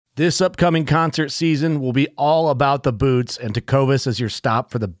This upcoming concert season will be all about the boots, and Tecovas is your stop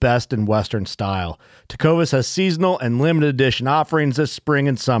for the best in Western style. Tecovas has seasonal and limited edition offerings this spring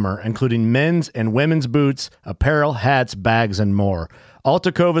and summer, including men's and women's boots, apparel, hats, bags, and more. All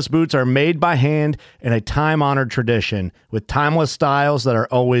Tecovas boots are made by hand in a time-honored tradition with timeless styles that are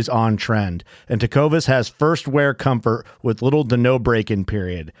always on trend. And Tecovas has first wear comfort with little to no break-in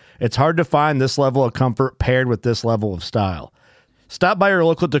period. It's hard to find this level of comfort paired with this level of style. Stop by your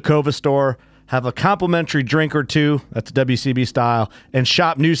local Tecovas store, have a complimentary drink or two, that's WCB style, and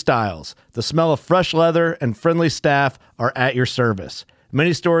shop new styles. The smell of fresh leather and friendly staff are at your service.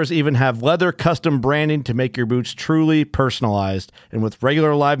 Many stores even have leather custom branding to make your boots truly personalized. And with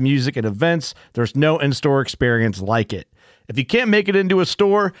regular live music and events, there's no in-store experience like it. If you can't make it into a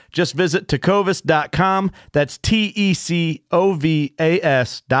store, just visit tecovas.com. That's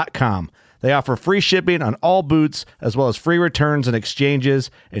TECOVAS.com. They offer free shipping on all boots, as well as free returns and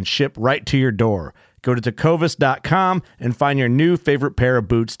exchanges, and ship right to your door. Go to tecovas.com and find your new favorite pair of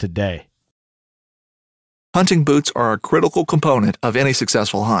boots today. Hunting boots are a critical component of any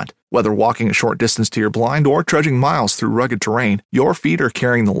successful hunt. Whether walking a short distance to your blind or trudging miles through rugged terrain, your feet are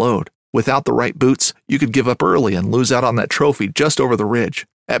carrying the load. Without the right boots, you could give up early and lose out on that trophy just over the ridge.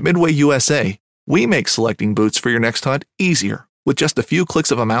 At Midway USA, we make selecting boots for your next hunt easier. With just a few clicks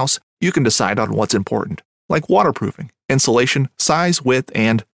of a mouse, you can decide on what's important, like waterproofing, insulation, size, width,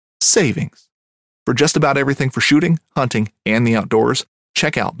 and savings. For just about everything for shooting, hunting, and the outdoors,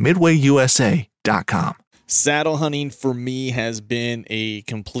 check out MidwayUSA.com. Saddle hunting for me has been a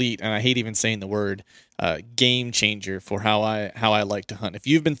complete, and I hate even saying the word, game changer for how I like to hunt. If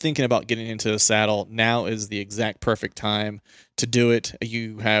you've been thinking about getting into a saddle, now is the exact perfect time to do it.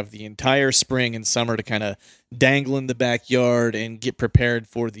 You have the entire spring and summer to kind of dangle in the backyard and get prepared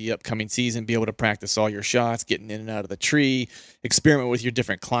for the upcoming season, be able to practice all your shots, getting in and out of the tree, experiment with your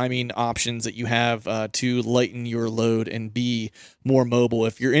different climbing options that you have to lighten your load and be more mobile.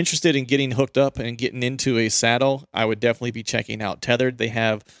 If you're interested in getting hooked up and getting into a saddle, I would definitely be checking out Tethered. They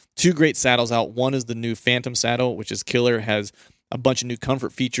have two great saddles out. One is the new Phantom saddle, which is killer, has a bunch of new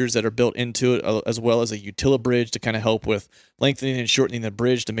comfort features that are built into it, as well as a Utilibridge to kind of help with lengthening and shortening the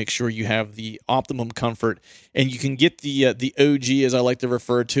bridge to make sure you have the optimum comfort. And you can get the OG, as I like to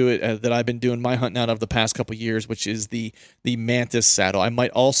refer to it, that I've been doing my hunting out of the past couple years, which is the Mantis saddle. I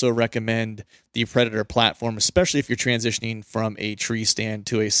might also recommend the Predator platform, especially if you're transitioning from a tree stand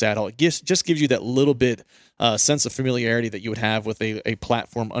to a saddle. It just gives you that little bit sense of familiarity that you would have with a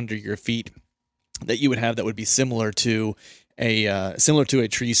platform under your feet that you would have that would be similar to a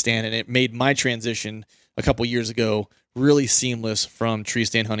tree stand, and it made my transition a couple years ago really seamless from tree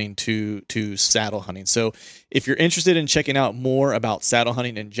stand hunting to saddle hunting. So if you're interested in checking out more about saddle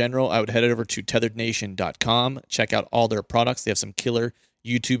hunting in general, I would head over to tetherednation.com, check out all their products. They have some killer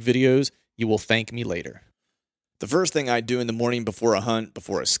YouTube videos. You will thank me later. The first thing I do in the morning before a hunt,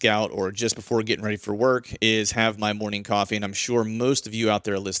 before a scout, or just before getting ready for work is have my morning coffee, and I'm sure most of you out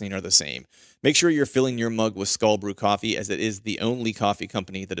there listening are the same. Make sure you're filling your mug with Skull Brew coffee, as it is the only coffee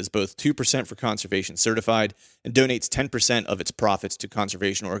company that is both 2% for conservation certified and donates 10% of its profits to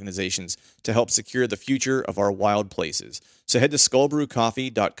conservation organizations to help secure the future of our wild places. So head to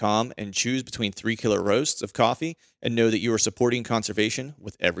skullbrewcoffee.com and choose between 3 killer roasts of coffee and know that you are supporting conservation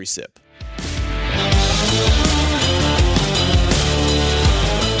with every sip.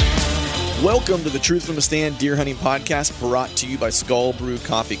 Welcome to the Truth from a Stand Deer Hunting Podcast, brought to you by Skull Brew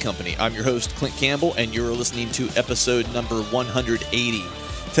Coffee Company. I'm your host, Clint Campbell, and you're listening to episode number 180.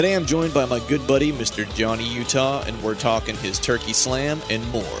 Today I'm joined by my good buddy, Mr. Johnny Utah, and we're talking his turkey slam and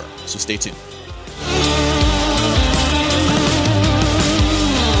more. So stay tuned.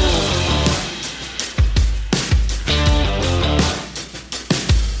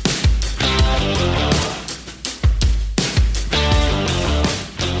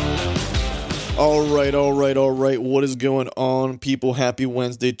 All right. What is going on, people? Happy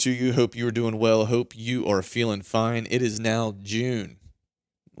Wednesday to you. Hope you are doing well. Hope you are feeling fine. It is now June.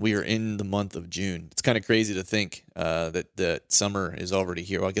 We are in the month of June. It's kind of crazy to think that summer is already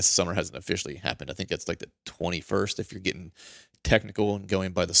here. Well, I guess summer hasn't officially happened. I think it's like the 21st if you're getting technical and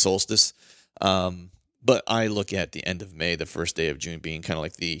going by the solstice. But I look at the end of May, the first day of June, being kind of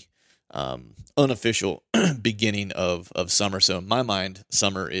like the unofficial beginning of summer. So in my mind,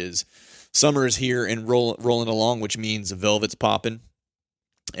 summer is here and rolling along, which means velvet's popping,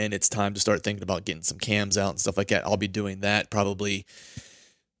 and it's time to start thinking about getting some cams out and stuff like that. I'll be doing that hopefully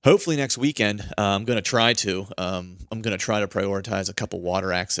next weekend. I'm going to try to prioritize a couple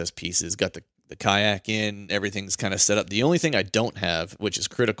water access pieces. Got the kayak in, everything's kind of set up. The only thing I don't have, which is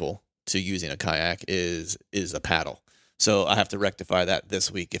critical to using a kayak, is a paddle. So I have to rectify that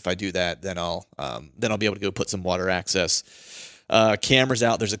this week. If I do that, then I'll be able to go put some water access cameras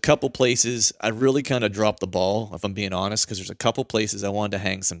out. There's a couple places I really kind of dropped the ball, if I'm being honest, because there's a couple places I wanted to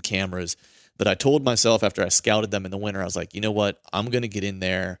hang some cameras that I told myself after I scouted them in the winter. I was like, you know what? I'm going to get in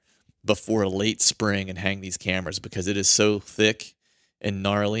there before late spring and hang these cameras because it is so thick and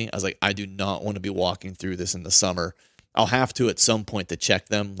gnarly. I was like, I do not want to be walking through this in the summer. I'll have to at some point to check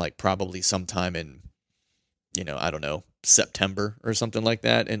them, like probably sometime in, I don't know, September or something like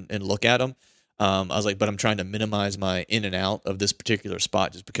that, and look at them. I was like, but I'm trying to minimize my in and out of this particular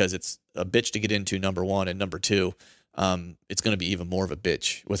spot just because it's a bitch to get into, number one, and number two, it's going to be even more of a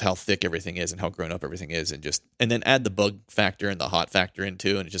bitch with how thick everything is and how grown up everything is, and then add the bug factor and the hot factor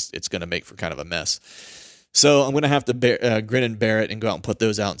into, and it's going to make for kind of a mess. So I'm going to have to grin and bear it and go out and put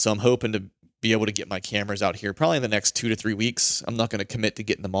those out. And so I'm hoping to be able to get my cameras out here probably in the next 2 to 3 weeks. I'm not going to commit to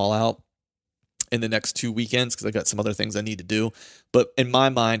getting them all out in the next 2 weekends because I got some other things I need to do. But in my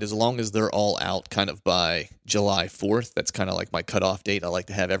mind, as long as they're all out kind of by July 4th, that's kind of like my cutoff date. I like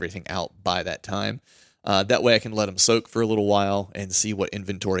to have everything out by that time. That way I can let them soak for a little while and see what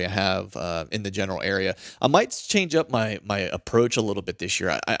inventory I have in the general area. I might change up my approach a little bit this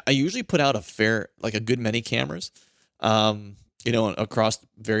year. I usually put out a good many cameras, across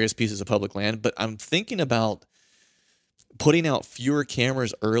various pieces of public land, but I'm thinking about putting out fewer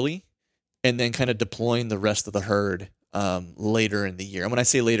cameras early and then kind of deploying the rest of the herd later in the year. And when I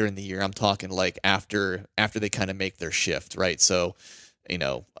say later in the year, I'm talking like after they kind of make their shift, right? So,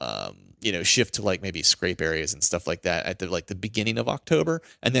 shift to like maybe scrape areas and stuff like that at the beginning of October,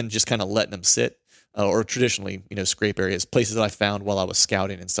 and then just kind of letting them sit, or traditionally, scrape areas, places that I found while I was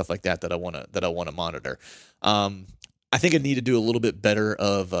scouting and stuff like that I want to monitor. I think I need to do a little bit better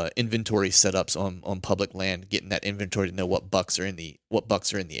of inventory setups on public land, getting that inventory to know what bucks are in the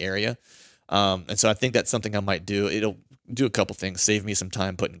area. And so I think that's something I might do. It'll do a couple things, save me some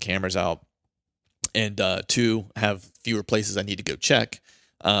time putting cameras out, and 2, have fewer places I need to go check,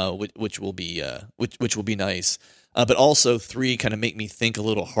 which will be nice. But also 3, kind of make me think a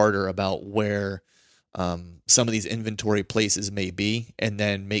little harder about where some of these inventory places may be, and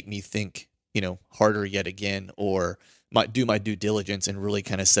then make me think, harder yet again, or might do my due diligence and really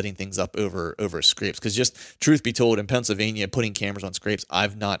kind of setting things up over scrapes. Because just truth be told, in Pennsylvania, putting cameras on scrapes,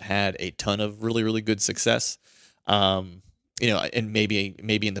 I've not had a ton of really, really good success. And maybe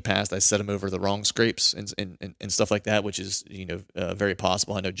in the past I set them over the wrong scrapes and stuff like that, which is, very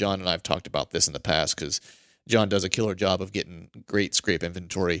possible. I know John and I have talked about this in the past because John does a killer job of getting great scrape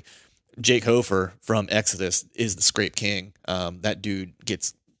inventory. Jake Hofer from Exodus is the scrape king. That dude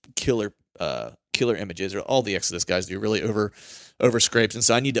gets killer images, or all the Exodus guys do, really over scrapes. And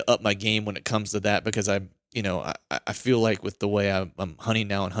so I need to up my game when it comes to that, because I feel like with the way I'm hunting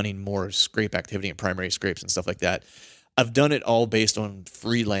now and hunting more scrape activity and primary scrapes and stuff like that, I've done it all based on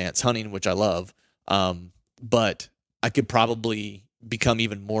freelance hunting, which I love. But I could probably become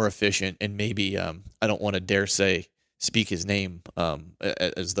even more efficient, and maybe I don't want to dare speak his name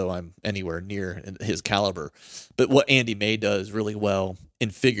as though I'm anywhere near his caliber. But what Andy May does really well in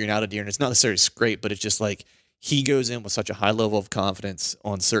figuring out a deer, and it's not necessarily scrape, but it's just like he goes in with such a high level of confidence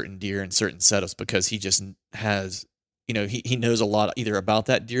on certain deer and certain setups because he just has, he knows a lot either about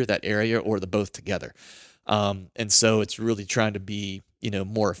that deer, that area, or the both together. And so it's really trying to be,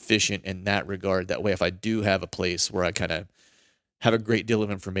 more efficient in that regard. That way, if I do have a place where I kind of have a great deal of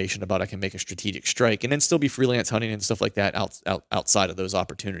information about, I can make a strategic strike and then still be freelance hunting and stuff like that outside of those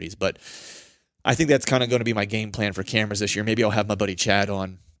opportunities. But I think that's kind of going to be my game plan for cameras this year. Maybe I'll have my buddy Chad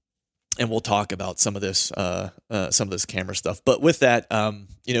on and we'll talk about some of this camera stuff. But with that,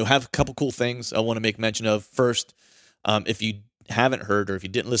 have a couple cool things I want to make mention of. First, if you haven't heard, or if you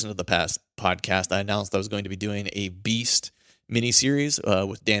didn't listen to the past podcast, I announced I was going to be doing a Beast miniseries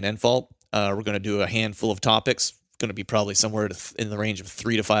with Dan Enfalt. We're going to do a handful of topics. Going to be probably somewhere in the range of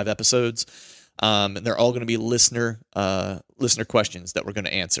 3 to 5 episodes. And they're all going to be listener questions that we're going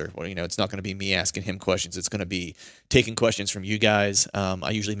to answer. Well, it's not going to be me asking him questions. It's going to be taking questions from you guys.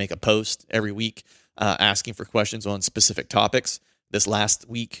 I usually make a post every week asking for questions on specific topics. This last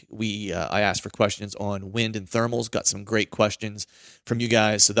week, I asked for questions on wind and thermals. Got some great questions from you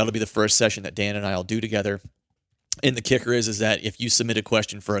guys. So that'll be the first session that Dan and I will do together. And the kicker is that if you submit a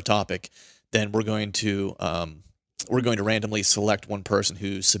question for a topic, then we're going to randomly select one person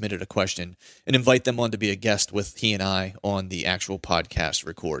who submitted a question and invite them on to be a guest with he and I on the actual podcast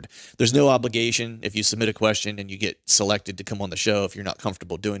record. There's no obligation. If you submit a question and you get selected to come on the show, if you're not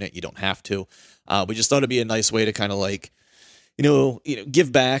comfortable doing it, you don't have to. We just thought it'd be a nice way to kind of like,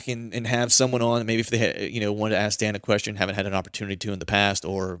 give back and have someone on. Maybe if they had, wanted to ask Dan a question, haven't had an opportunity to in the past,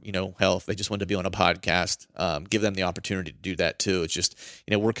 or, hell, if they just wanted to be on a podcast, give them the opportunity to do that too. It's just,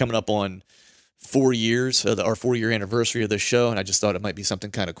 we're coming up on 4 years, our 4-year anniversary of this show. And I just thought it might be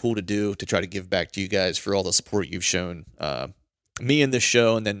something kind of cool to do to try to give back to you guys for all the support you've shown, me in this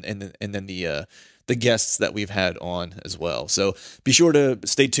show. And then the guests that we've had on as well. So be sure to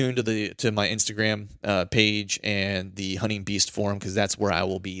stay tuned to my Instagram page and the Hunting Beast forum, because that's where I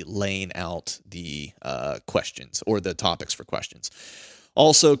will be laying out the questions or the topics for questions.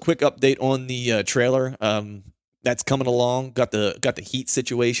 Also, quick update on the trailer. That's coming along. Got the heat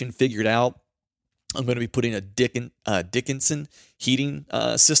situation figured out. I'm going to be putting a Dickinson heating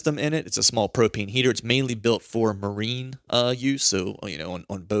system in it. It's a small propane heater. It's mainly built for marine use, so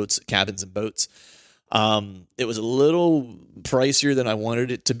on boats, cabins and boats. It was a little pricier than I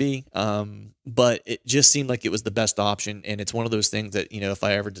wanted it to be, but it just seemed like it was the best option. And it's one of those things that, if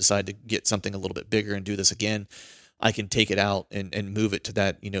I ever decide to get something a little bit bigger and do this again, I can take it out and move it to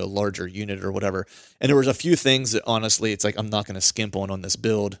that, larger unit or whatever. And there was a few things that honestly, it's like, I'm not going to skimp on this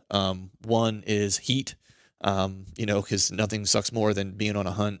build. One is heat, because nothing sucks more than being on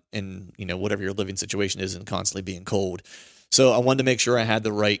a hunt and, whatever your living situation is and constantly being cold. So I wanted to make sure I had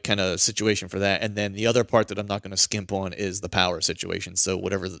the right kind of situation for that. And then the other part that I'm not going to skimp on is the power situation. So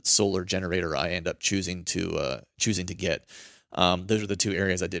whatever the solar generator I end up choosing to get, those are the two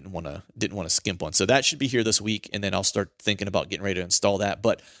areas I didn't want to skimp on. So that should be here this week, and then I'll start thinking about getting ready to install that.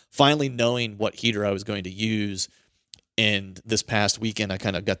 But finally knowing what heater I was going to use, and this past weekend I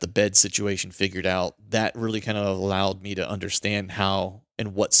kind of got the bed situation figured out. That really kind of allowed me to understand how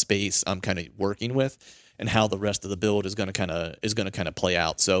and what space I'm kind of working with, and how the rest of the build is going to kind of play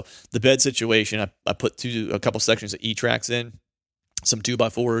out. So the bed situation, I put a couple sections of E-Trax in, some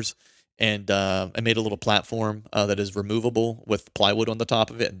 2x4s, and I made a little platform that is removable with plywood on the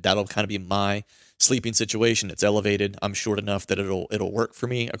top of it, and that'll kind of be my sleeping situation. It's elevated. I'm short enough that it'll work for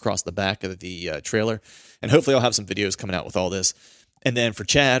me across the back of the trailer, and hopefully I'll have some videos coming out with all this. And then for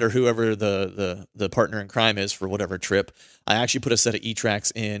Chad or whoever the partner in crime is for whatever trip, I actually put a set of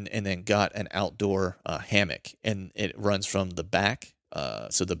E-Trax in and then got an outdoor hammock, and it runs from the back,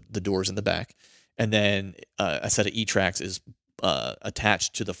 so the doors in the back, and then a set of E-Trax is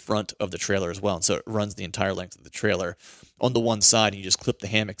attached to the front of the trailer as well, and so it runs the entire length of the trailer. On the one side, you just clip the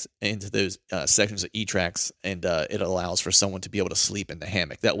hammocks into those sections of E-Trax, and it allows for someone to be able to sleep in the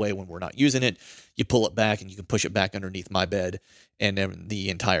hammock. That way, when we're not using it, you pull it back and you can push it back underneath my bed, and then the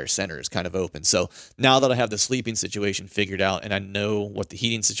entire center is kind of open. So now that I have the sleeping situation figured out, and I know what the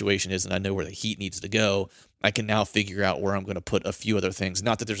heating situation is, and I know where the heat needs to go, I can now figure out where I'm going to put a few other things.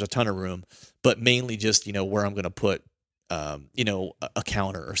 Not that there's a ton of room, but mainly just, where I'm going to put a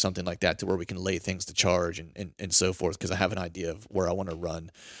counter or something like that, to where we can lay things to charge and so forth, because I have an idea of where I want to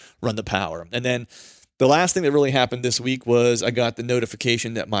run the power. And then the last thing that really happened this week was I got the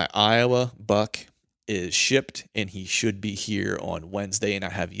notification that my Iowa buck is shipped, and he should be here on Wednesday, and I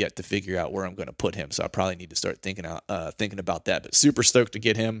have yet to figure out where I'm going to put him. So I probably need to start thinking about that, but super stoked to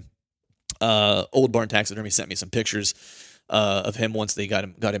get him. Old Barn Taxidermy sent me some pictures of him once they got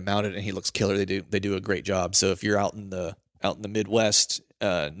him mounted, and he looks killer. They do a great job. So if you're out in the Midwest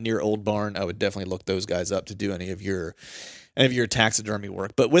near Old Barn, I would definitely look those guys up to do any of your taxidermy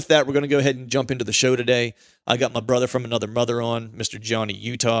work. But with that, we're going to go ahead and jump into the show today. I got my brother from another mother on, Mr. Johnny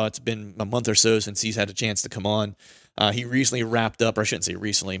Utah. It's been a month or so since he's had a chance to come on. He recently wrapped up, or I shouldn't say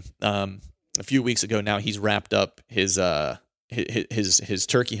recently, a few weeks ago now, he's wrapped up his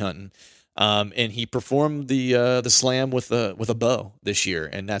turkey hunting. And he performed the slam with a bow this year,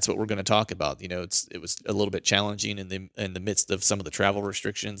 and that's what we're going to talk about. It was a little bit challenging in the midst of some of the travel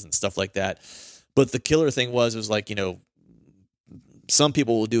restrictions and stuff like that. But the killer thing was like, some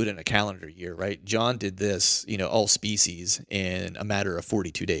people will do it in a calendar year, right? John did this, all species in a matter of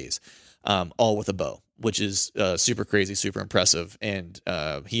 42 days, all with a bow, which is super crazy, super impressive. And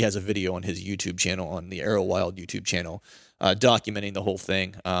he has a video on his YouTube channel, on the Arrow Wild YouTube channel, documenting the whole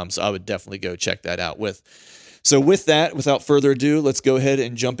thing. So I would definitely go check that out. So with that, without further ado, let's go ahead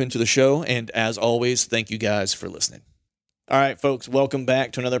and jump into the show. And as always, thank you guys for listening. All right, folks, welcome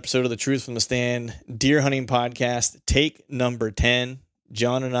back to another episode of the Truth from the Stand Deer Hunting Podcast, take number 10.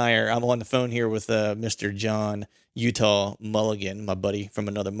 John and I'm on the phone here with Mr. John Utah Mulligan, my buddy from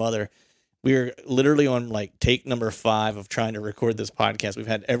another mother. We are literally on like take number 5 of trying to record this podcast. We've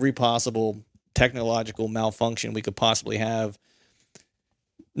had every possible technological malfunction we could possibly have,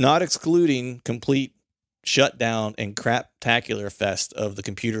 not excluding complete shutdown and craptacular fest of the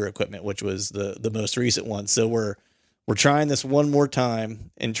computer equipment, which was the most recent one. So we're trying this one more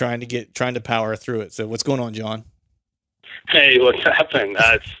time and trying to power through it. So what's going on, John? Hey, what's happened?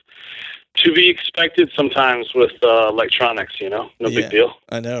 It's to be expected sometimes with electronics, no big deal.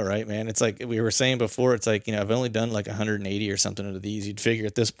 I know, right, man? It's like we were saying before, it's like, I've only done like 180 or something of these. You'd figure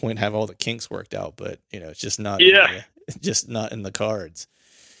at this point have all the kinks worked out, but it's just not, just not in the cards.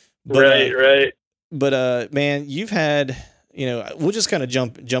 But, right. But, man, you've had, we'll just kind of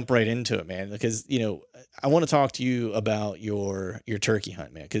jump right into it, man, because, I want to talk to you about your turkey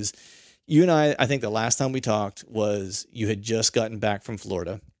hunt, man, because you and I think the last time we talked was you had just gotten back from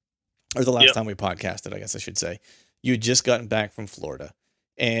Florida. Or the last time we podcasted, I guess I should say. You had just gotten back from Florida.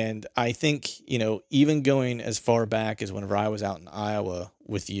 And I think, even going as far back as whenever I was out in Iowa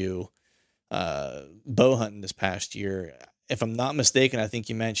with you, bow hunting this past year, if I'm not mistaken, I think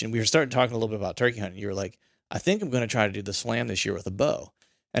you mentioned, we were starting talking a little bit about turkey hunting. You were like, I think I'm going to try to do the slam this year with a bow.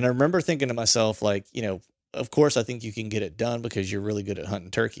 And I remember thinking to myself, like, of course, I think you can get it done because you're really good at hunting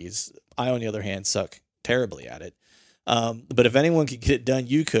turkeys. I, on the other hand, suck terribly at it. But if anyone could get it done,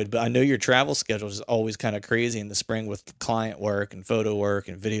 you could. But I know your travel schedule is always kind of crazy in the spring with client work and photo work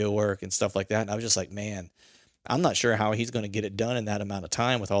and video work and stuff like that. And I was just like, man, I'm not sure how he's going to get it done in that amount of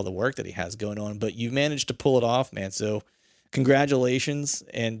time with all the work that he has going on. But you managed to pull it off, man. So congratulations.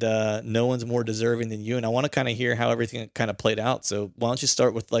 And no one's more deserving than you. And I want to kind of hear how everything kind of played out. So why don't you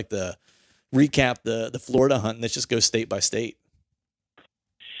start with like the recap, the Florida hunt, and let's just go state by state.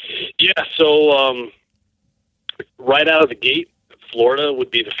 Yeah. So, right out of the gate, Florida would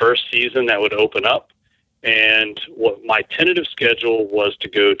be the first season that would open up. And what my tentative schedule was to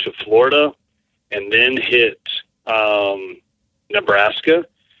go to Florida and then hit Nebraska. And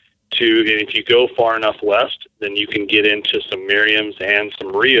if you go far enough west, then you can get into some Merriams and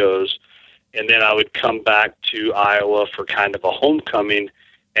some Rios. And then I would come back to Iowa for kind of a homecoming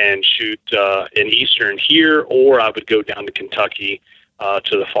and shoot in Eastern here, or I would go down to Kentucky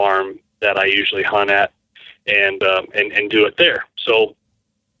to the farm that I usually hunt at. And do it there. So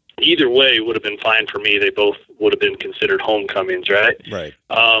either way would have been fine for me. They both would have been considered homecomings, right? Right.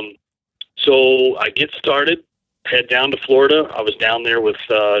 So I get started, head down to Florida. I was down there with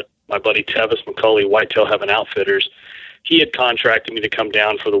my buddy Tevis McCulley, Whitetail Heaven Outfitters. He had contracted me to come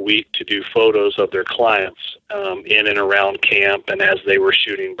down for the week to do photos of their clients in and around camp and as they were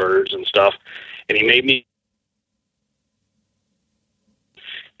shooting birds and stuff. And he made me.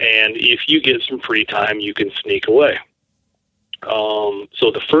 And if you get some free time, you can sneak away.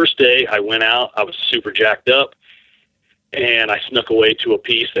 So the first day I went out, I was super jacked up, and I snuck away to a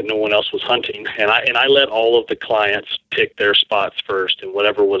piece that no one else was hunting. And I let all of the clients pick their spots first, and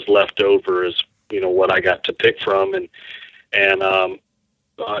whatever was left over is, what I got to pick from. And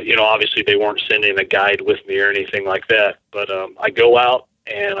obviously they weren't sending a guide with me or anything like that. But I go out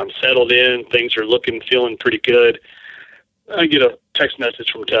and I'm settled in. Things are feeling pretty good. I get a text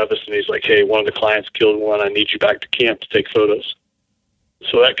message from Tevis, and he's like, hey, one of the clients killed one. I need you back to camp to take photos.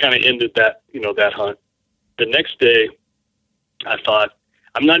 So that kind of ended that, that hunt. The next day, I thought,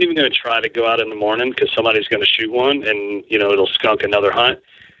 I'm not even going to try to go out in the morning because somebody's going to shoot one and, it'll skunk another hunt.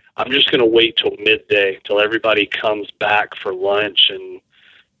 I'm just going to wait till midday, till everybody comes back for lunch and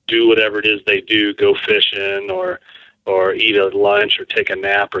do whatever it is they do, go fishing or eat a lunch or take a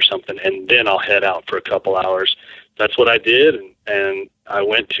nap or something, and then I'll head out for a couple hours. That's what I did, and I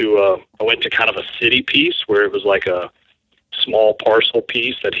went to kind of a city piece where it was like a small parcel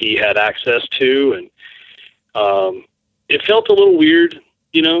piece that he had access to, and it felt a little weird,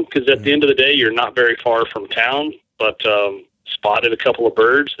 because at the end of the day, you're not very far from town, but spotted a couple of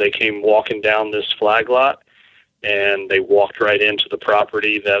birds. They came walking down this flag lot, and they walked right into the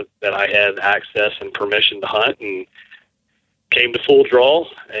property that I had access and permission to hunt, and came to full draw,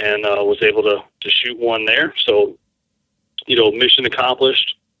 and was able to shoot one there. So, mission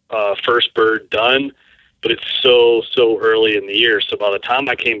accomplished, first bird done, but it's so early in the year. So by the time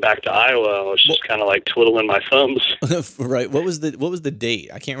I came back to Iowa, I was just kind of like twiddling my thumbs. Right. What was the date?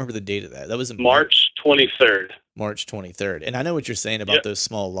 I can't remember the date of that. That was in March 23rd. March 23rd. And I know what you're saying about those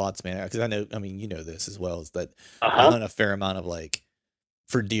small lots, man, because you know this as well, is that I hunt a fair amount of, like,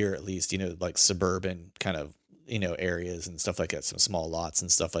 for deer at least, like suburban kind of, areas and stuff like that, some small lots and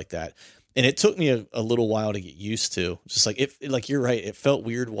stuff like that. And it took me a little while to get used to. Just like like you're right, it felt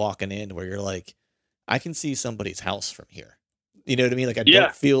weird walking in where you're like, I can see somebody's house from here. You know what I mean? Like I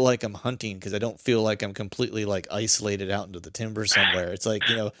don't feel like I'm hunting because I don't feel like I'm completely like isolated out into the timber somewhere. It's like,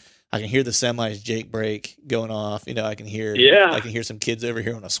 I can hear the semis Jake break going off. I can hear some kids over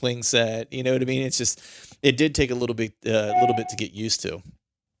here on a swing set. You know what I mean? It's just, it did take a little bit to get used to.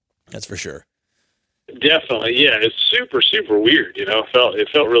 That's for sure. Definitely. Yeah. It's super, super weird. It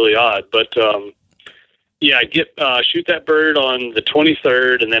felt really odd, but, I get, shoot that bird on the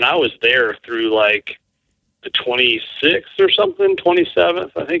 23rd. And then I was there through like the 26th or something,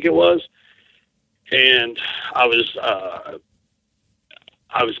 27th, I think it was. And I was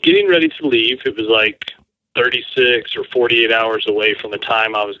getting ready to leave. It was like 36 or 48 hours away from the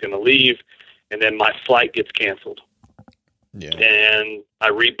time I was going to leave. And then my flight gets canceled. Yeah. And I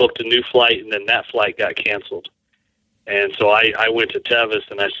rebooked a new flight, and then that flight got canceled. And so I went to Tevis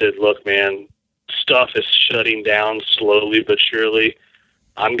and I said, look, man, stuff is shutting down slowly but surely.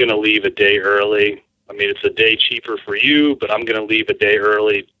 I'm going to leave a day early. I mean, it's a day cheaper for you, but I'm going to leave a day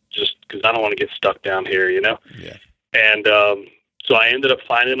early just because I don't want to get stuck down here, you know? Yeah. And so I ended up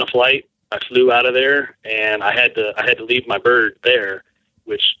finding a flight. I flew out of there, and I had to leave my bird there,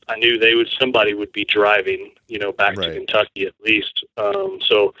 which I knew somebody would be driving, you know, back to Kentucky at least.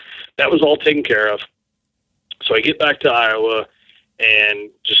 So that was all taken care of. So I get back to Iowa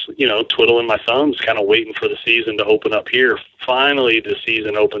and just, you know, twiddling my thumbs, kind of waiting for the season to open up here. Finally, the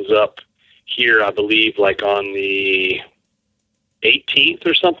season opens up here, I believe, like on the 18th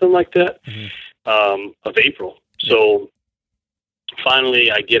or something like that, of April. So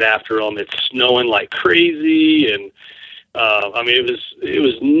finally I get after them. It's snowing like crazy. And, I mean, it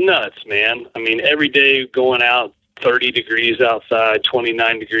was nuts, man. I mean, every day going out, 30 degrees outside,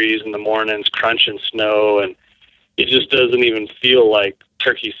 29 degrees in the mornings, crunching snow. And it just doesn't even feel like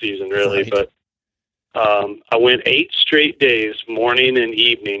turkey season really. Right. But, I went 8 straight days, morning and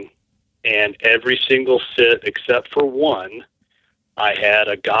evening, and every single sit except for one, I had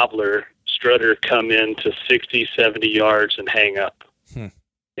a gobbler strutter come in to 60, 70 yards and hang up.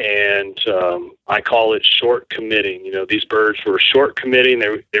 And I call it short committing. You know, these birds were short committing.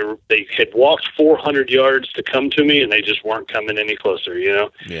 They had walked 400 yards to come to me, and they just weren't coming any closer, you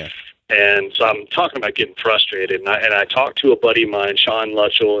know? Yeah. And so I'm talking about getting frustrated. And I talked to a buddy of mine, Sean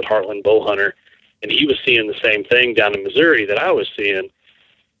Lutchell at Heartland Bowhunter, and he was seeing the same thing down in Missouri that I was seeing.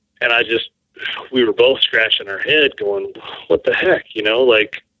 And we were both scratching our head going, what the heck, you know,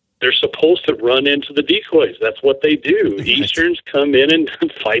 like they're supposed to run into the decoys. That's what they do. Easterns come in and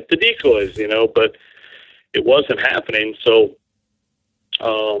fight the decoys, you know, but it wasn't happening. So,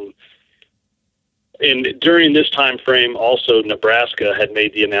 and during this time frame, also Nebraska had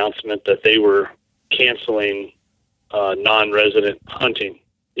made the announcement that they were canceling non-resident hunting.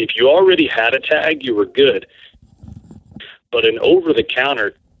 If you already had a tag, you were good. But an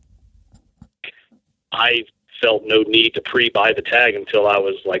over-the-counter, I felt no need to pre-buy the tag until I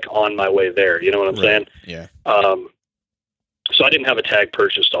was like on my way there. You know what I'm saying? Yeah. So I didn't have a tag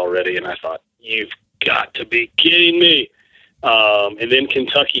purchased already, and I thought, you've got to be kidding me. And then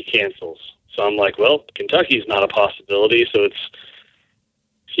Kentucky cancels. So I'm like, well, Kentucky's not a possibility. So it's,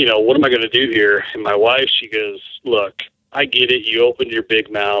 you know, what am I going to do here? And my wife, she goes, look, I get it. You opened your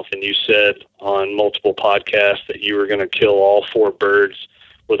big mouth and you said on multiple podcasts that you were going to kill all 4 birds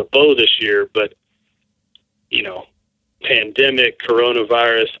with a bow this year, but you know, pandemic,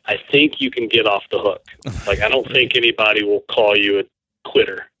 coronavirus, I think you can get off the hook. Like, I don't think anybody will call you a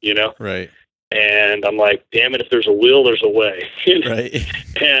quitter, you know? Right. And I'm like, damn it, if there's a will, there's a way. Right.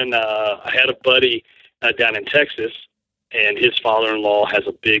 And I had a buddy down in Texas, and his father-in-law has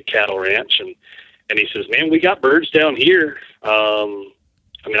a big cattle ranch, and he says, man, we got birds down here. I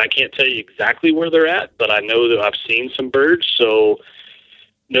mean, I can't tell you exactly where they're at, but I know that I've seen some birds, so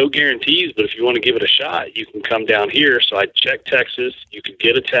no guarantees, but if you want to give it a shot, you can come down here. So I checked Texas. You could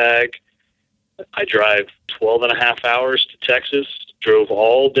get a tag. I drive 12 and a half hours to Texas, drove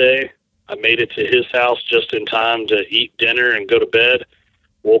all day. I made it to his house just in time to eat dinner and go to bed.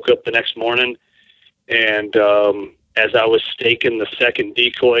 Woke up the next morning, and as I was staking the second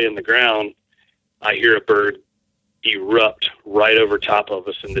decoy in the ground, I hear a bird erupt right over top of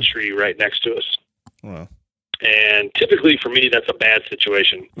us in the tree right next to us. Wow. And typically for me, that's a bad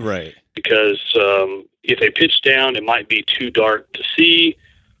situation. Right. Because if they pitch down, it might be too dark to see,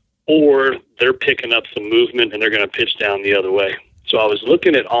 or they're picking up some movement and they're going to pitch down the other way. So I was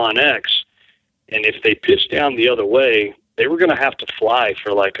looking at OnX, and if they pitch down the other way, they were going to have to fly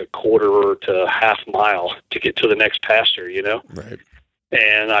for like a quarter to half mile to get to the next pasture, you know? Right.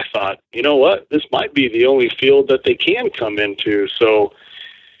 And I thought, you know what? This might be the only field that they can come into. So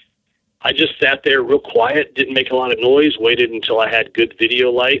I just sat there real quiet, didn't make a lot of noise, waited until I had good video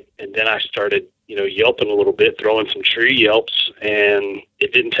light, and then I started, you know, yelping a little bit, throwing some tree yelps, and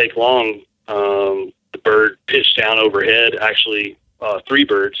it didn't take long. The bird pitched down overhead. Actually, 3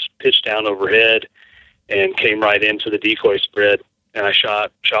 birds pitched down overhead and came right into the decoy spread, and I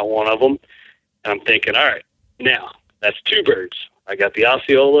shot one of them. And I'm thinking, all right, now that's 2 birds. I got the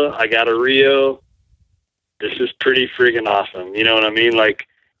Osceola, I got a Rio. This is pretty friggin' awesome. You know what I mean? Like,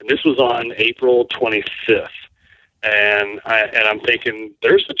 and this was on April 25th. And I'm thinking,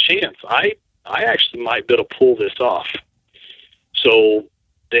 there's a chance. I I actually might be able to pull this off. So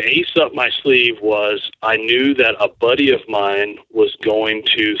the ace up my sleeve was I knew that a buddy of mine was going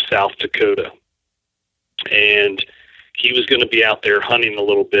to South Dakota, and he was going to be out there hunting a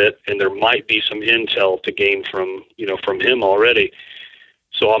little bit, and there might be some intel to gain from him already.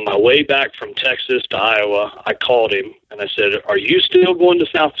 So on my way back from Texas to Iowa, I called him and I said, "Are you still going to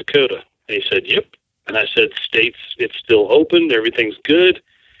South Dakota?" And he said, "Yep." And I said, "It's still open. Everything's good."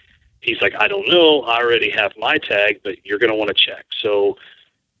 He's like, "I don't know. I already have my tag, but you're going to want to check." So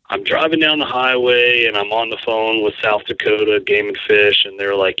I'm driving down the highway and I'm on the phone with South Dakota Game and Fish, and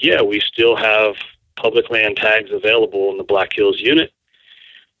they're like, "Yeah, we still have public land tags available in the Black Hills unit."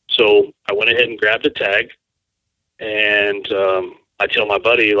 So I went ahead and grabbed a tag, and I tell my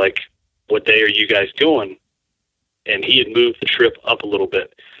buddy, like, "What day are you guys going?" And he had moved the trip up a little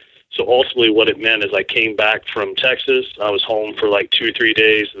bit. So ultimately what it meant is I came back from Texas. I was home for like 2 or 3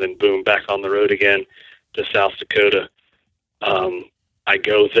 days, and then boom, back on the road again to South Dakota. I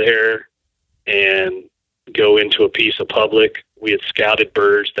go there and go into a piece of public. We had scouted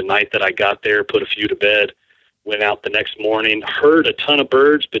birds the night that I got there, put a few to bed, went out the next morning, heard a ton of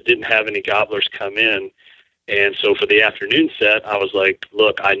birds, but didn't have any gobblers come in. And so for the afternoon set, I was like,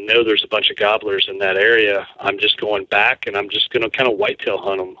 "Look, I know there's a bunch of gobblers in that area. I'm just going back, and I'm just going to kind of whitetail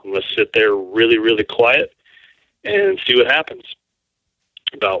hunt them. I'm going to sit there really, really quiet and see what happens."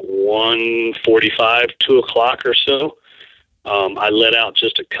 About 1:45, 2 o'clock or so, I let out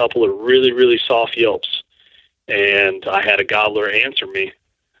just a couple of really, really soft yelps, and I had a gobbler answer me.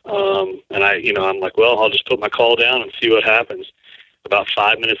 And I'm like, "Well, I'll just put my call down and see what happens." About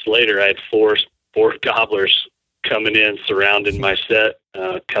 5 minutes later, I had four gobblers coming in, surrounding my set,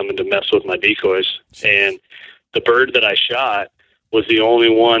 coming to mess with my decoys. And the bird that I shot was the only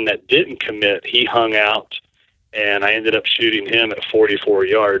one that didn't commit. He hung out, and I ended up shooting him at 44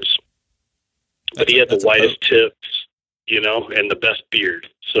 yards. But he had the whitest tips, and the best beard.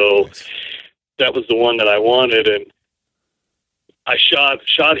 So that was the one that I wanted, and I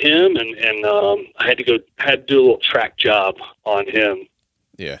shot him, and I had to do a little track job on him.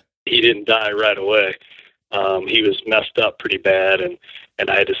 Yeah. He didn't die right away. He was messed up pretty bad, and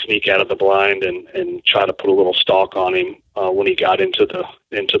I had to sneak out of the blind and try to put a little stalk on him when he got into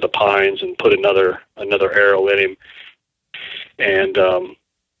the pines, and put another arrow in him. And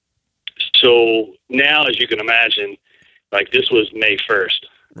so now, as you can imagine, like, this was May 1st,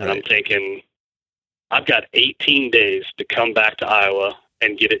 and I'm thinking, I've got 18 days to come back to Iowa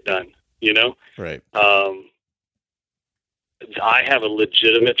and get it done, Right. I have a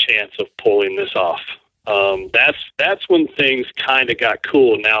legitimate chance of pulling this off. That's when things kind of got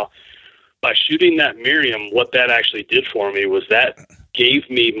cool. Now, by shooting that Merriam, what that actually did for me was that gave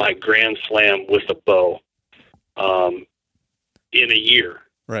me my Grand Slam with a bow in a year.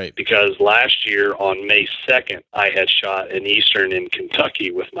 Right. Because last year on May 2nd, I had shot an Eastern in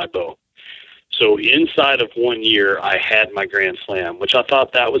Kentucky with my bow. So inside of 1 year, I had my Grand Slam, which I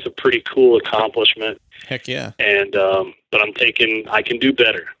thought that was a pretty cool accomplishment. Heck yeah. And but I'm thinking I can do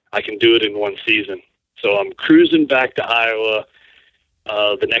better. I can do it in one season. So I'm cruising back to Iowa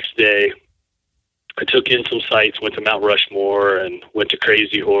the next day. I took in some sights, went to Mount Rushmore and went to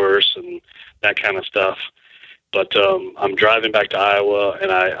Crazy Horse and that kind of stuff. But I'm driving back to Iowa,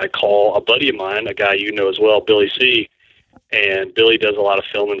 and I call a buddy of mine, a guy you know as well, Billy C. And Billy does a lot of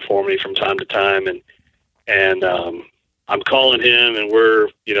filming for me from time to time, and I'm calling him, and we're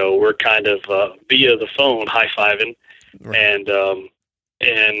kind of via the phone high-fiving, right.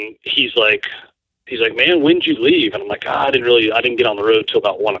 And he's like, "Man, when did you leave?" And I'm like, I didn't get on the road till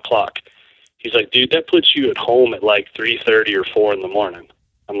about 1 o'clock. He's like, "Dude, that puts you at home at like 3:30 or 4 in the morning."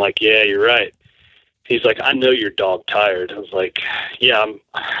 I'm like, "Yeah, you're right." He's like, "I know you're dog tired." I was like, "Yeah,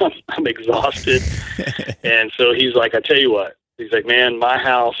 I'm exhausted." And so he's like, "I tell you what," he's like, "Man, my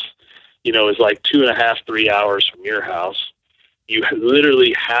house, is like 2.5, 3 hours from your house. You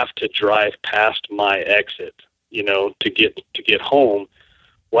literally have to drive past my exit, to get home.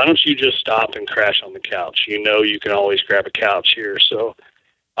 Why don't you just stop and crash on the couch? You can always grab a couch here." So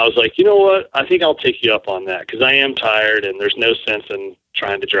I was like, "You know what? I think I'll take you up on that, because I am tired, and there's no sense in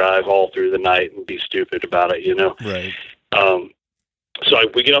trying to drive all through the night and be stupid about it, Right. So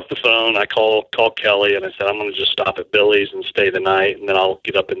we get off the phone. I call Kelly, and I said, "I'm going to just stop at Billy's and stay the night, and then I'll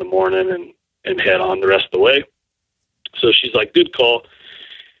get up in the morning and head on the rest of the way." So she's like, "Good call."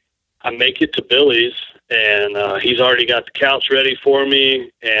 I make it to Billy's, and he's already got the couch ready for me,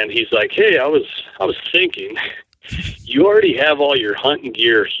 and he's like, "Hey, I was thinking, you already have all your hunting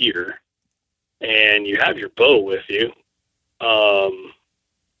gear here, and you have your bow with you.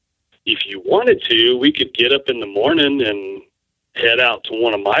 If you wanted to, we could get up in the morning and head out to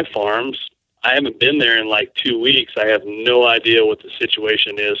one of my farms. I haven't been there in like 2 weeks. I have no idea what the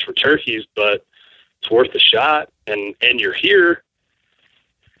situation is for turkeys, but it's worth a shot. And you're here.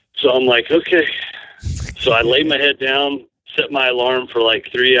 So I'm like, okay. So I lay my head down, set my alarm for like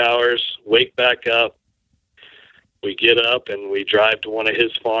 3 hours, wake back up. We get up and we drive to one of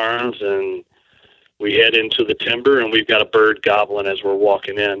his farms and we head into the timber, and we've got a bird gobbling as we're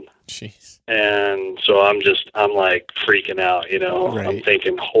walking in. Jeez. And so I'm like freaking out, Right. I'm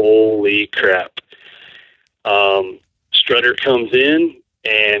thinking, holy crap. Strutter comes in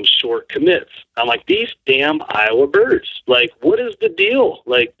and short commits. I'm like, these damn Iowa birds, like, what is the deal?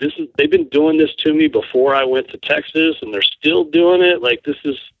 Like, they've been doing this to me before I went to Texas, and they're still doing it. Like, this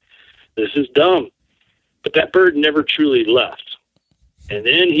is dumb. But that bird never truly left. And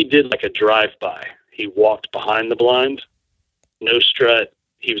then he did like a drive-by. He walked behind the blind, no strut.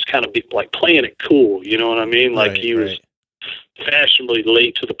 He was kind of like playing it cool. You know what I mean? Like he was fashionably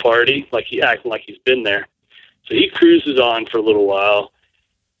late to the party, like he acting like he's been there. So he cruises on for a little while.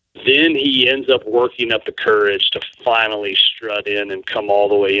 Then he ends up working up the courage to finally strut in and come all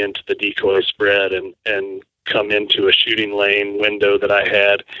the way into the decoy spread and come into a shooting lane window that I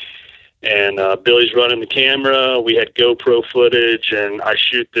had. And Billy's running the camera. We had GoPro footage, and I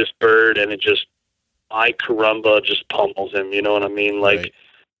shoot this bird, and it just, caramba, just pummels him. You know what I mean? Like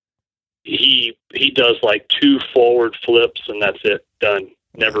he does like 2 forward flips, and that's it. Done.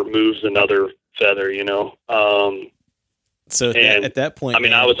 Never moves another feather. So at that point, I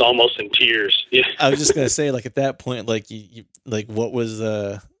mean, I was almost in tears. Yeah. I was just gonna say, like, at that point, like you like, what was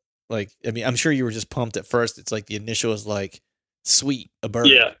like? I mean, I'm sure you were just pumped at first. It's like the initial was like, sweet, a bird.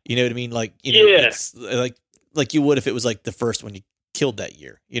 Yeah. You know what I mean? Like, it's like you would if it was like the first one you killed that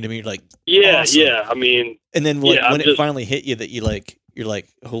year. You know what I mean? Like, awesome. Yeah. I mean, and then when it finally hit you, that you're like,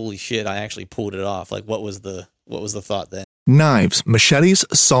 holy shit, I actually pulled it off. Like, what was the thought then? Knives, machetes,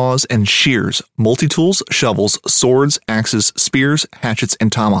 saws, and shears, multi-tools, shovels, swords, axes, spears, hatchets,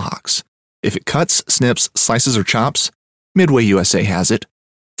 and tomahawks. If it cuts, snips, slices, or chops, Midway USA has it.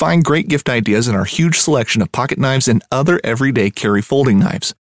 Find great gift ideas in our huge selection of pocket knives and other everyday carry folding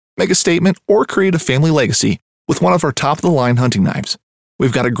knives. Make a statement or create a family legacy with one of our top-of-the-line hunting knives.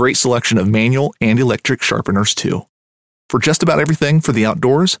 We've got a great selection of manual and electric sharpeners, too. For just about everything for the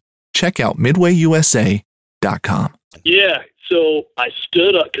outdoors, check out MidwayUSA.com. Yeah, so I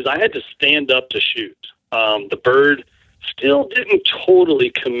stood up because I had to stand up to shoot. The bird still didn't totally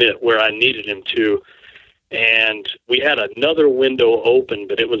commit where I needed him to, and we had another window open,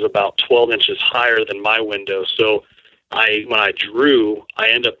 but it was about 12 inches higher than my window. So when I drew, I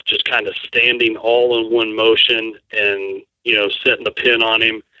ended up just kind of standing all in one motion and, setting the pin on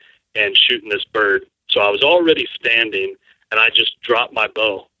him and shooting this bird. So I was already standing, and I just dropped my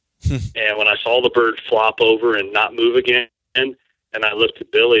bow. And when I saw the bird flop over and not move again, and I looked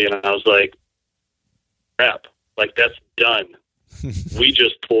at Billy and I was like, crap, like, that's done. We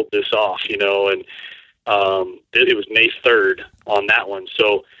just pulled this off, and it was May 3rd on that one.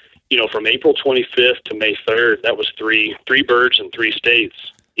 So, from April 25th to May 3rd, that was three birds in 3 states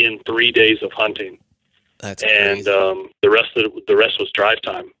in 3 days of hunting. That's and crazy. The rest was drive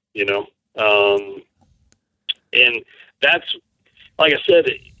time, and that's, like I said,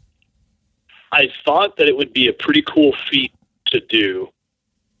 I thought that it would be a pretty cool feat to do,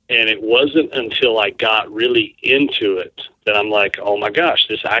 and it wasn't until I got really into it that I'm like, oh my gosh,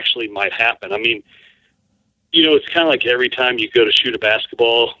 this actually might happen. I mean, it's kind of like every time you go to shoot a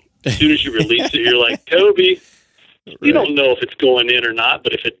basketball, as soon as you release it, you're like, Kobe, you don't know if it's going in or not,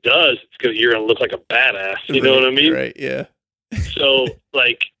 but if it does, it's because you're going to look like a badass. You know what I mean? Right, yeah. So,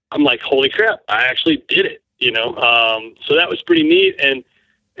 I'm like, holy crap, I actually did it, So that was pretty neat. And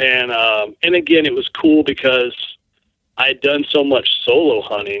again, it was cool because I had done so much solo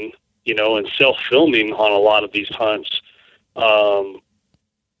hunting, and self-filming on a lot of these hunts. But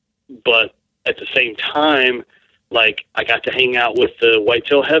at the same time, like, I got to hang out with the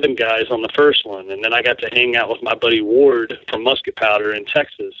Whitetail Heaven guys on the first one. And then I got to hang out with my buddy Ward from Musket Powder in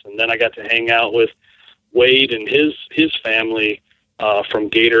Texas. And then I got to hang out with Wade and his family from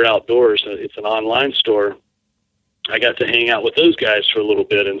Gator Outdoors. It's an online store. I got to hang out with those guys for a little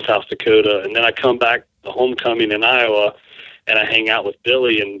bit in South Dakota. And then I come back to homecoming in Iowa, and I hang out with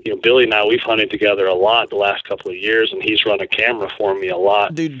Billy. And, Billy and I, we've hunted together a lot the last couple of years, and he's run a camera for me a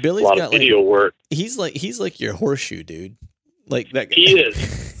lot. Dude, Billy's a lot got of video work. He's like your horseshoe, dude. Like that guy. He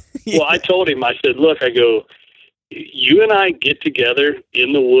is. Yeah. Well, I told him, I said, look, I go, you and I get together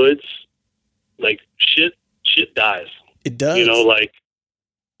in the woods, like, shit dies. It does.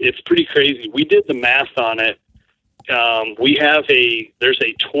 It's pretty crazy. We did the math on it. There's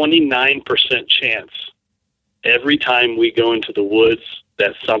a 29% chance every time we go into the woods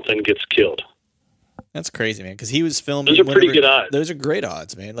that something gets killed. That's crazy, man. Because he was filming. Those are pretty good odds. Those are great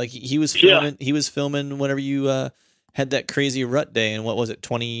odds, man. Like he was filming. Yeah. He was filming whenever you had that crazy rut day, and what was it,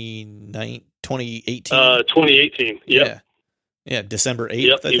 2018? 2018. Yep. Yeah, December 8th.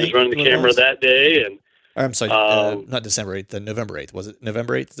 Yep, he was running the camera that day, and I'm sorry, not December 8th, November 8th. Was it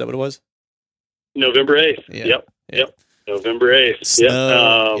November 8th? Is that what it was? November 8th. Yeah. Yep. November 8th.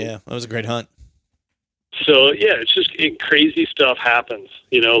 Snow, that was a great hunt. So yeah, it's just crazy stuff happens.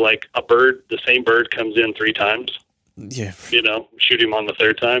 Like the same bird comes in 3 times. Yeah. Shoot him on the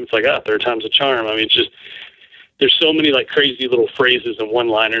 3rd time. It's like, third time's a charm. I mean, it's just, there's so many like crazy little phrases and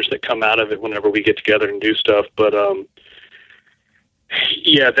one-liners that come out of it whenever we get together and do stuff. But,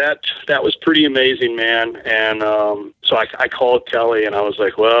 yeah, that was pretty amazing, man. And, so I called Kelly and I was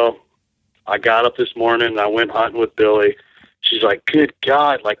like, well, I got up this morning and I went hunting with Billy. She's like, good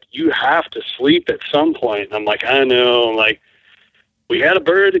God, like you have to sleep at some point. And I'm like, I know. I'm like, we had a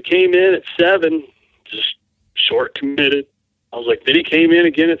bird that came in at 7, just short committed. I was like, then he came in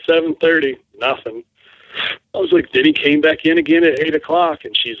again at 7:30, nothing. I was like, then he came back in again at 8 o'clock.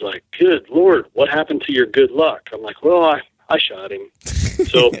 And she's like, good Lord, what happened to your good luck? I'm like, well, I shot him.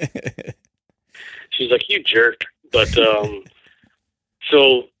 So she's like, you jerk. But,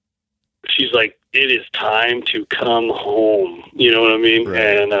 so she's like, it is time to come home. You know what I mean? Right.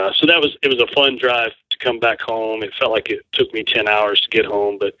 And so it was a fun drive to come back home. It felt like it took me 10 hours to get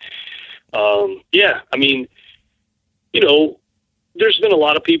home. But, yeah, I mean, there's been a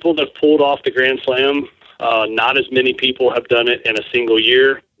lot of people that have pulled off the Grand Slam. Not as many people have done it in a single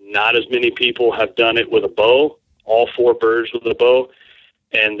year. Not as many people have done it with a bow, all 4 birds with a bow.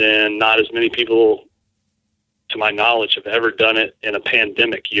 And then not as many people, to my knowledge, have ever done it in a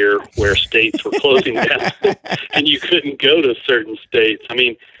pandemic year where states were closing down and you couldn't go to certain states. I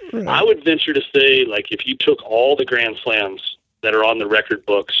mean, right. I would venture to say, like, if you took all the Grand Slams that are on the record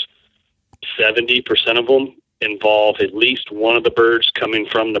books, 70% of them involve at least one of the birds coming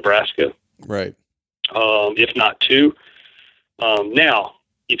from Nebraska. Right. If not 2. Now,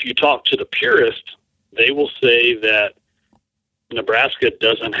 if you talk to the purist, they will say that Nebraska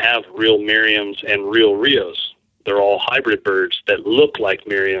doesn't have real Merriams and real Rios. They're all hybrid birds that look like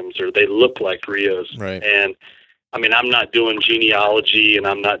Merriams or they look like Rios. Right. And I mean, I'm not doing genealogy and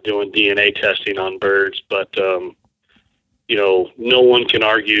I'm not doing DNA testing on birds, but, no one can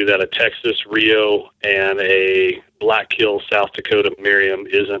argue that a Texas Rio and a Black Hill, South Dakota Merriam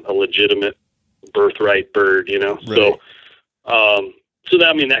isn't a legitimate birthright bird, Right. So that,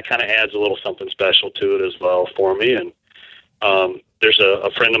 I mean, that kind of adds a little something special to it as well for me. And, there's a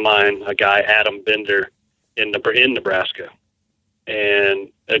friend of mine, a guy, Adam Bender, in Nebraska, and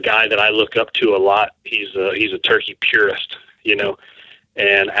a guy that I look up to a lot. He's a turkey purist,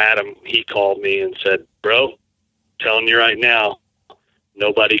 and Adam, he called me and said, bro, telling you right now,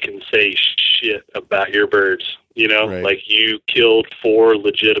 nobody can say shit about your birds. Right. Like you killed 4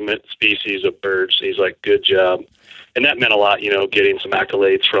 legitimate species of birds. He's like, good job. And that meant a lot, getting some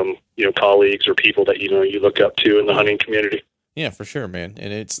accolades from, colleagues or people that, you look up to in the hunting community. Yeah, for sure, man.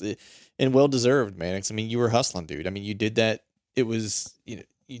 And it's well deserved, man. I mean, you were hustling, dude. I mean, you did that. It was, you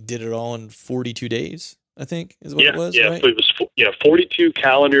did it all in 42 days, I think is what it was. Yeah. Right? It was 42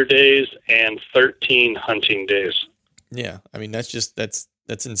 calendar days and 13 hunting days. Yeah. I mean, that's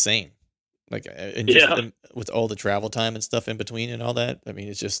insane. Like, and just with all the travel time and stuff in between and all that. I mean,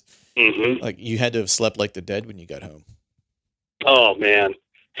 it's just like you had to have slept like the dead when you got home. Oh man.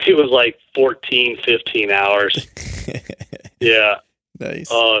 It was like 14, 15 hours. Yeah. Nice.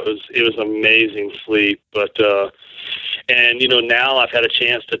 Oh, it was amazing sleep. But, and now I've had a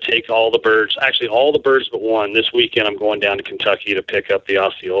chance to take all the birds but one. This weekend I'm going down to Kentucky to pick up the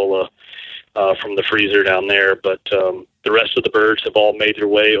Osceola, from the freezer down there. But, the rest of the birds have all made their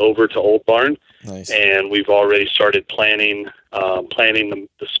way over to Old Barn. Nice. And we've already started planning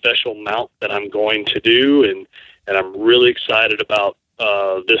the special mount that I'm going to do. And I'm really excited about,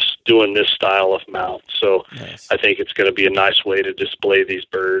 doing this style of mount. So nice. I think it's going to be a nice way to display these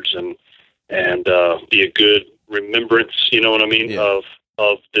birds and be a good remembrance, you know what I mean, of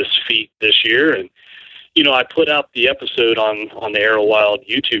this feat this year. And, I put out the episode on the Arrow Wild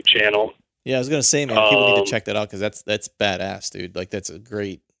YouTube channel. Yeah, I was going to say, man, people need to check that out because that's badass, dude. Like, that's a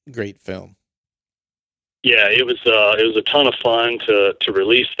great film. Yeah, it was a ton of fun to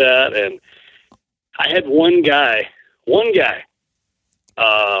release that. And I had one guy,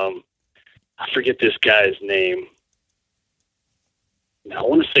 I forget this guy's name. I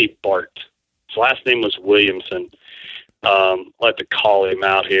want to say Bart. His last name was Williamson. I'll have to call him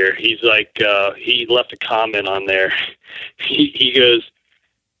out here. He's like, he left a comment on there. He goes,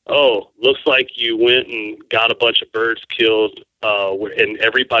 oh, looks like you went and got a bunch of birds killed and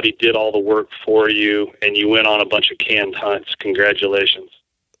everybody did all the work for you, and you went on a bunch of canned hunts. Congratulations.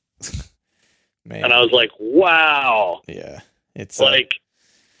 Man. And I was like, wow. Yeah. It's like,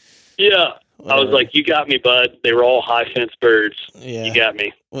 yeah. I was like, you got me, bud. They were all high fence birds. yeah. You got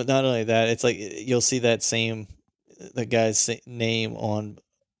me. Well, not only that, it's like you'll see the guy's name on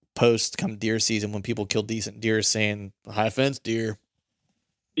posts come deer season when people kill decent deer saying high fence deer.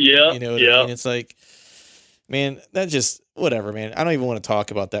 Yeah. You know what I mean? It's like, man, that just, whatever, man. I don't even want to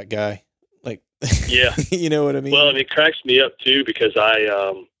talk about that guy. Like, yeah. You know what I mean? Well, and it cracks me up too, because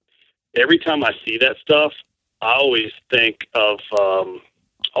every time I see that stuff, I always think of,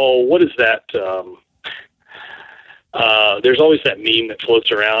 what is that? There's always that meme that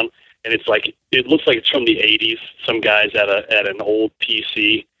floats around, and it's like, it looks like it's from the 80s. Some guy's at an old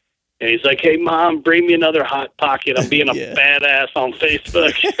PC, and he's like, "Hey, Mom, bring me another Hot Pocket. I'm being a badass on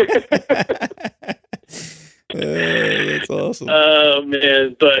Facebook." That's awesome. Oh,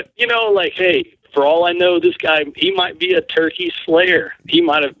 man. But, like, hey, for all I know, this guy, he might be a turkey slayer. He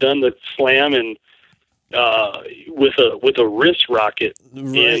might have done the slam and with a wrist rocket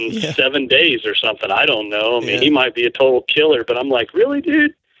in 7 days or something. I don't know. I mean, he might be a total killer, but I'm like, really,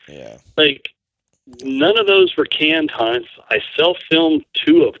 dude? Yeah. Like, none of those were canned hunts. I self-filmed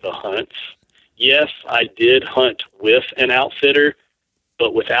 2 of the hunts. Yes, I did hunt with an outfitter,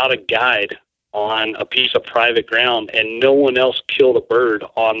 but without a guide on a piece of private ground, and no one else killed a bird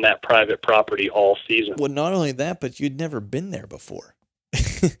on that private property all season. Well, not only that, but you'd never been there before.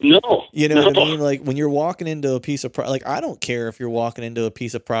 No. You know what I mean? Like, when you're walking into a piece of like, I don't care if you're walking into a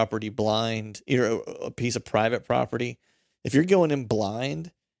piece of property blind, a piece of private property. If you're going in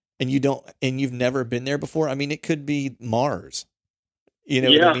blind and you've never been there before, I mean, it could be Mars. You know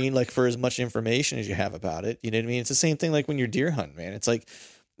what I mean? Like, for as much information as you have about it, you know what I mean? It's the same thing like when you're deer hunting, man. It's like,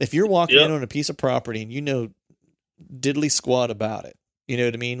 if you're walking in on a piece of property and you know diddly squat about it, you know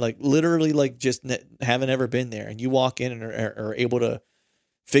what I mean? Like, literally, like, just haven't ever been there, and you walk in and are able to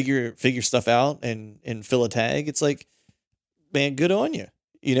figure stuff out and fill a tag. It's like, man, good on you.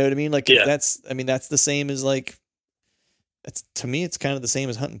 You know what I mean? Like, that's the same as, like, to me, it's kind of the same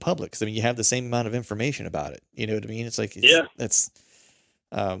as hunting public. 'Cause, I mean, you have the same amount of information about it. You know what I mean? It's like,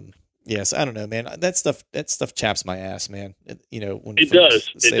 yes, I don't know, man. That stuff chaps my ass, man. When it does.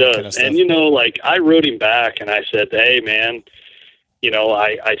 Kind of and like, I wrote him back and I said, "Hey, man,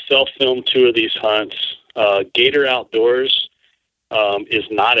 I self-filmed 2 of these hunts. Gator Outdoors is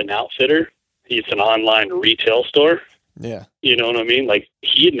not an outfitter. It's an online retail store. Yeah. You know what I mean? Like,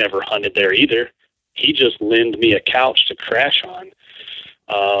 he had never hunted there either. He just lent me a couch to crash on.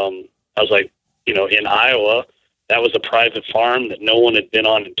 I was like, in Iowa, that was a private farm that no one had been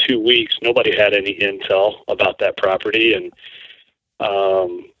on in 2 weeks. Nobody had any intel about that property. And,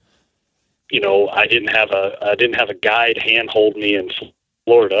 I didn't have a guide handhold me in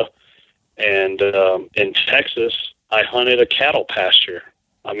Florida. And, in Texas, I hunted a cattle pasture.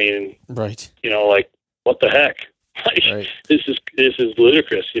 I mean, right. Like, what the heck? Like, right. This is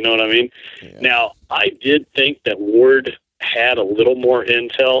ludicrous. You know what I mean? Yeah. Now, I did think that Ward had a little more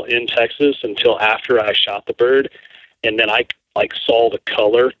intel in Texas until after I shot the bird. And then I saw the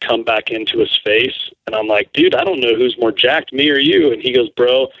color come back into his face. And I'm like, dude, I don't know who's more jacked, me or you. And he goes,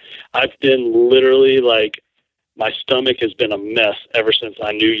 bro, I've been literally like, my stomach has been a mess ever since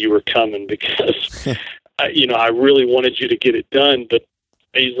I knew you were coming, because I really wanted you to get it done. But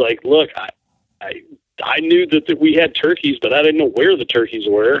he's like, look, I knew that we had turkeys, but I didn't know where the turkeys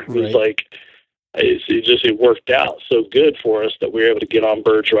were. It was like, it worked out so good for us that we were able to get on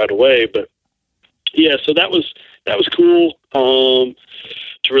birds right away. But yeah, so that was cool to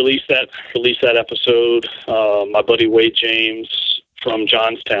release that episode. My buddy Wade James from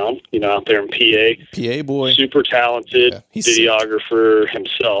Johnstown, out there in PA boy, super talented videographer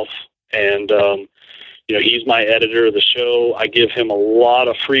himself, and he's my editor of the show. I give him a lot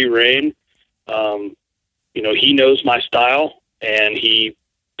of free rein. He knows my style and he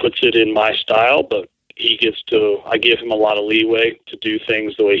puts it in my style, but I give him a lot of leeway to do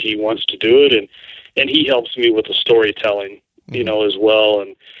things the way he wants to do it. And he helps me with the storytelling, as well.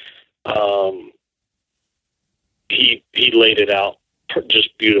 And, he laid it out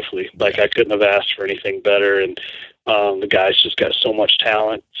just beautifully. Like, I couldn't have asked for anything better. And, the guy's just got so much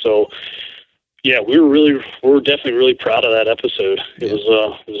talent. So, yeah, we're definitely really proud of that episode. It was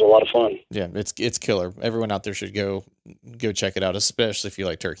a lot of fun. Yeah, it's killer. Everyone out there should go check it out, especially if you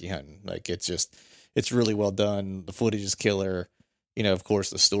like turkey hunting. Like, it's really well done. The footage is killer. Of course,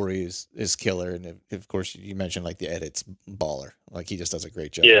 the story is killer, and of course, you mentioned like the edit's baller. Like, he just does a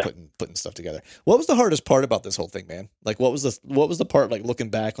great job putting stuff together. What was the hardest part about this whole thing, man? Like, what was the part, like, looking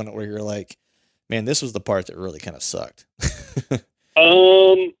back on it, where you're like, Man, this was the part that really kind of sucked.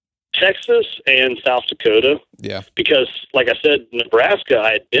 Texas and South Dakota. Yeah. Because, like I said, Nebraska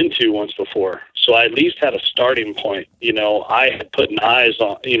I had been to once before, so I at least had a starting point. You know, I had put eyes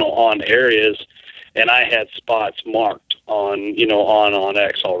on, on areas, and I had spots marked on, on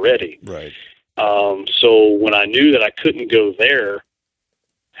X already. Right. So when I knew that I couldn't go there,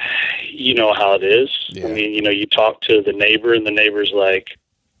 you know how it is. Yeah. I mean, you talk to the neighbor, and the neighbor's like,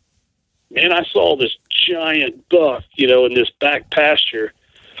 man, I saw this giant buck, in this back pasture.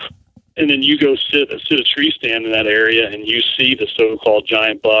 And then you go sit a tree stand in that area, and you see the so-called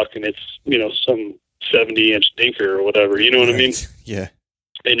giant buck, and it's, some 70-inch dinker or whatever. You know what I mean? Yeah.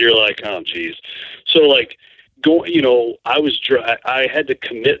 And you're like, oh, geez. So, like, I had to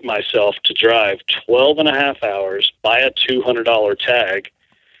commit myself to drive 12 and a half hours, buy a $200 tag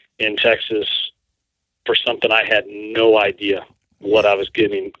in Texas for something I had no idea what I was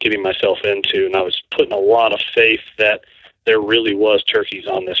getting myself into. And I was putting a lot of faith that there really was turkeys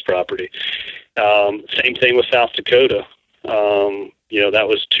on this property. Same thing with South Dakota. That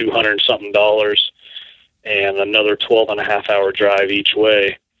was $200 something and another 12 and a half hour drive each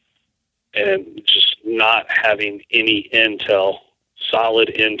way, and just not having any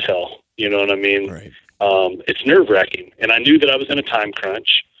solid intel. You know what I mean? Right. It's nerve wracking. And I knew that I was in a time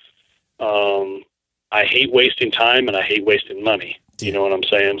crunch. I hate wasting time, and I hate wasting money. Yeah. You know what I'm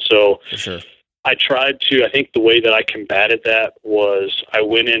saying? So For sure. I think the way that I combated that was I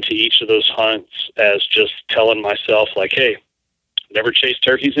went into each of those hunts as just telling myself, like, hey, never chased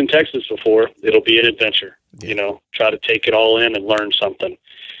turkeys in Texas before. It'll be an adventure. Yeah. Try to take it all in and learn something.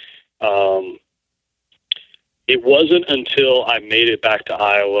 It wasn't until I made it back to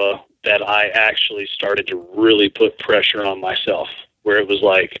Iowa that I actually started to really put pressure on myself, where it was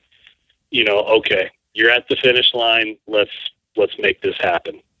like, okay, you're at the finish line. Let's make this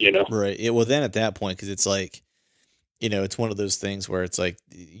happen. Right. Yeah, well, then at that point, because it's like, it's one of those things where it's like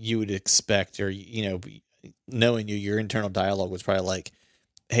you would expect, or, knowing your internal dialogue was probably like,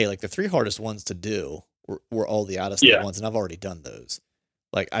 hey, like the 3 hardest ones to do were all the out of state ones. And I've already done those.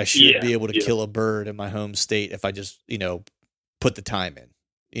 Like I should be able to kill a bird in my home state if I just, put the time in,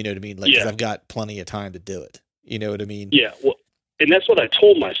 you know what I mean? Like, 'cause I've got plenty of time to do it. You know what I mean? Yeah. Well, and that's what I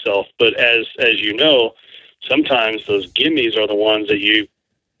told myself. But as you know, sometimes those gimmies are the ones that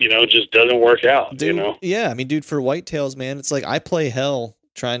just doesn't work out, dude, Yeah. I mean, dude, for whitetails, man, it's like I play hell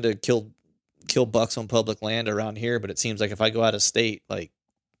trying to kill bucks on public land around here, but it seems like if I go out of state, like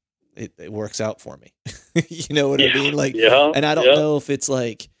it works out for me. You know what I mean? Like, and I don't know if it's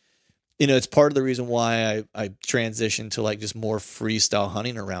like, it's part of the reason why I transitioned to like just more freestyle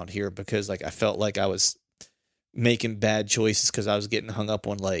hunting around here, because like I felt like I was making bad choices because I was getting hung up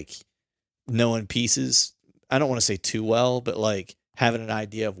on like knowing pieces. I don't want to say too well, but like having an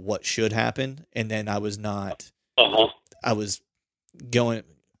idea of what should happen. And then I was not, I was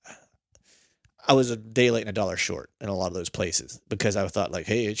a day late and $1 short in a lot of those places because I thought like,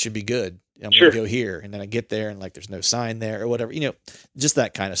 hey, it should be good. I'm going to go here. And then I get there and like, there's no sign there or whatever, just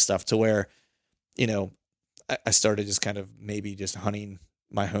that kind of stuff to where, I started just kind of maybe just hunting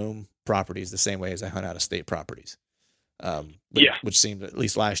my home properties the same way as I hunt out of state properties. Which seemed, at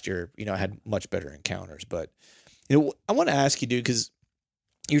least last year, I had much better encounters, but I want to ask you, dude, cause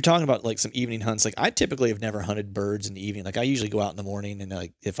you're talking about like some evening hunts. Like I typically have never hunted birds in the evening. Like I usually go out in the morning, and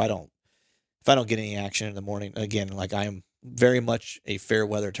like, if I don't get any action in the morning, again, like I am very much a fair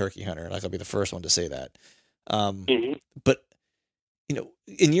weather turkey hunter. Like I'll be the first one to say that. But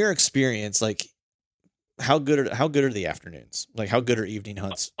in your experience, like how good are the afternoons? Like how good are evening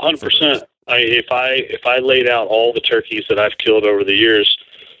hunts? 100%. If I laid out all the turkeys that I've killed over the years,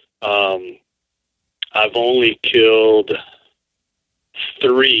 I've only killed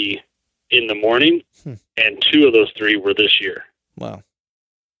 3 in the morning, and 2 of those 3 were this year. Wow.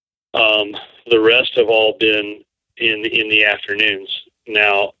 The rest have all been in the afternoons.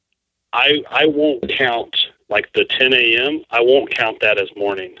 Now, I won't count like the 10 a.m. I won't count that as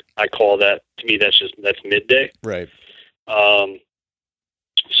morning. I call that, to me, that's midday. Right.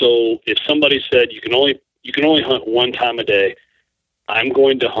 So if somebody said you can only hunt one time a day, I'm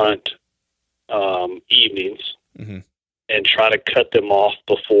going to hunt evenings and try to cut them off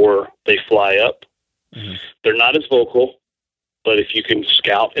before they fly up. They're not as vocal, but if you can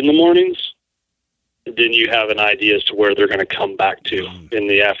scout in the mornings, then you have an idea as to where they're going to come back to in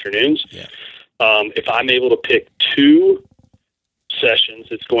the afternoons. Yeah. If I'm able to pick 2 sessions,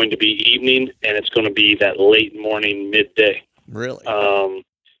 it's going to be evening, and it's going to be that late morning, midday. Really?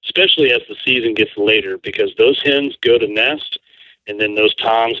 Especially as the season gets later, because those hens go to nest, and then those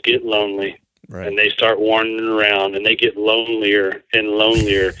toms get lonely. Right. And they start wandering around, and they get lonelier and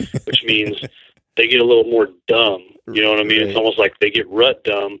lonelier, which means they get a little more dumb. You know what I mean? Right. It's almost like they get rut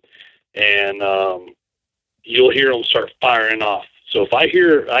dumb, and you'll hear them start firing off. So if I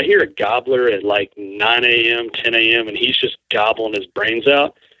hear a gobbler at like 9 a.m., 10 a.m., and he's just gobbling his brains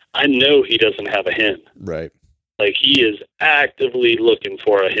out, I know he doesn't have a hen. Right. Like, he is actively looking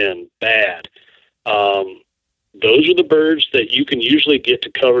for a hen bad. Those are the birds that you can usually get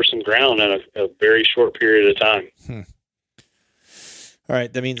to cover some ground in a very short period of time. All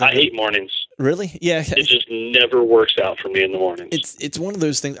right. That means I hate mornings. Really? Yeah. It just never works out for me in the mornings. It's one of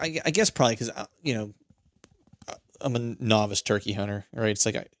those things. I guess probably because I'm a novice turkey hunter, right? It's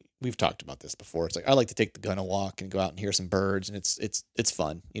like we've talked about this before. It's like I like to take the gun a walk and go out and hear some birds, and it's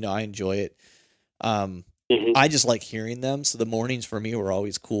fun. I enjoy it. I just like hearing them. So the mornings for me were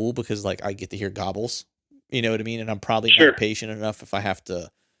always cool because like I get to hear gobbles. You know what I mean? And I'm probably not patient enough if I have to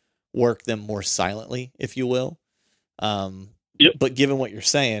work them more silently, if you will. But given what you're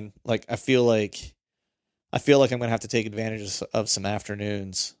saying, like I feel like I'm gonna have to take advantage of some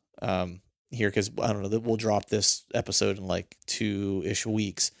afternoons here because I don't know, we'll drop this episode in like 2-ish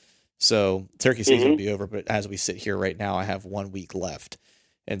weeks. So turkey season will be over, but as we sit here right now, I have 1 week left.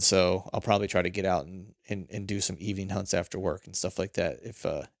 And so I'll probably try to get out and do some evening hunts after work and stuff like that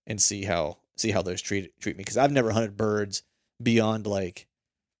and see how those treat me. Because I've never hunted birds beyond like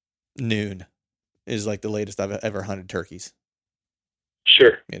noon is like the latest I've ever hunted turkeys.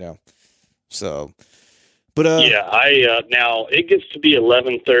 Sure. So, but yeah, now it gets to be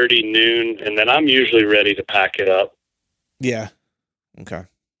 11:30 noon, and then I'm usually ready to pack it up. Yeah. Okay.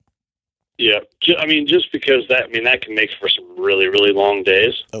 Yeah. I mean, just because that can make for some really, really long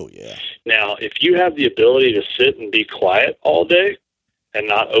days. Oh yeah. Now, if you have the ability to sit and be quiet all day and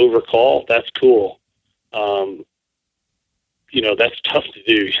not overcall, that's cool. That's tough to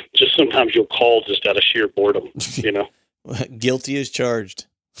do. Just sometimes you'll call just out of sheer boredom, Guilty as charged.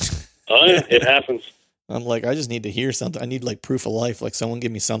 Oh, yeah, it happens. I'm like, I just need to hear something. I need like proof of life. Like someone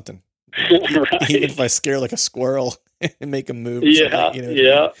give me something. Right. Even if I scare like a squirrel and make them move. Yeah.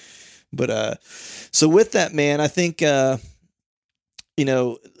 Yeah. But, so with that, man, I think, let's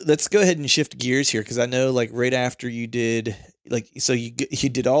go ahead and shift gears here. Cause I know like right after you did you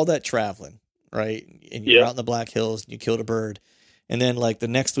did all that traveling, right? And you're out in the Black Hills and you killed a bird. And then like the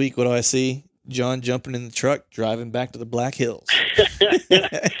next week, what do I see? John jumping in the truck, driving back to the Black Hills.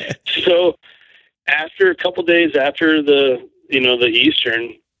 So after a couple days after the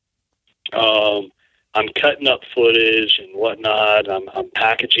Eastern, I'm cutting up footage and whatnot. I'm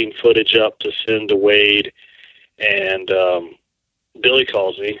packaging footage up to send to Wade, and Billy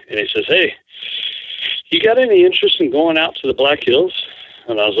calls me and he says, "Hey, you got any interest in going out to the Black Hills?"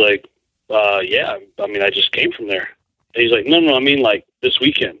 And I was like, "Yeah. I just came from there." And he's like, "No, I mean like this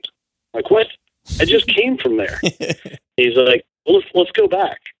weekend." I'm like, "What? I just came from there." He's like, "Well, let's go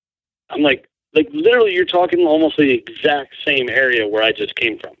back." I'm like literally, you're talking almost the exact same area where I just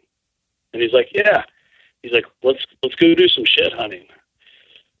came from. And he's like, "Yeah." He's like, let's go do some shed hunting.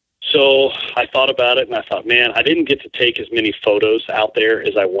 So I thought about it and I thought, man, I didn't get to take as many photos out there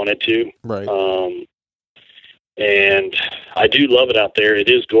as I wanted to. Right. And I do love it out there. It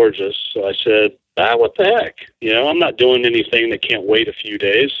is gorgeous. So I said, what the heck? I'm not doing anything that can't wait a few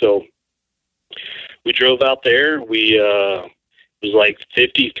days. So we drove out there. It was like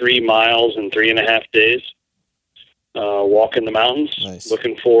 53 miles in 3.5 days. Walking the mountains, nice.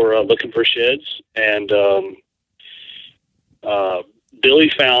 looking for sheds, and Billy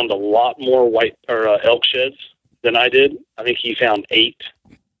found a lot more elk sheds than I did. I think he found 8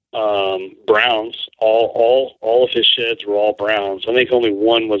 browns. All of his sheds were all browns. I think only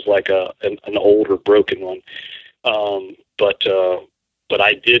one was like an older broken one. But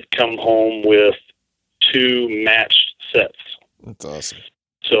I did come home with 2 matched sets. That's awesome.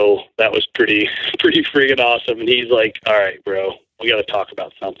 So that was pretty friggin' awesome. And he's like, "All right, bro, we got to talk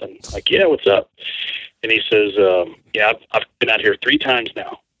about something." I'm like, "Yeah, what's up?" And he says, "Yeah, I've been out here 3 times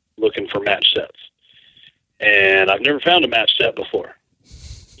now looking for match sets. And I've never found a match set before.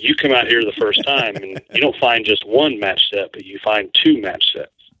 You come out here the first time and you don't find just 1 match set, but you find 2 match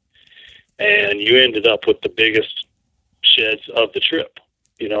sets. And you ended up with the biggest sheds of the trip,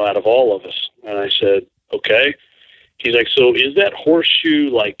 out of all of us." And I said, "Okay." He's like, "So is that horseshoe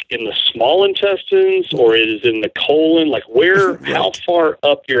like in the small intestines or it is in the colon? Like where, how far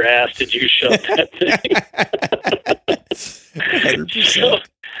up your ass did you shove that thing?" 100%. So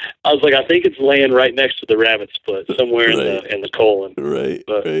I was like, "I think it's laying right next to the rabbit's foot, somewhere in the colon." Right.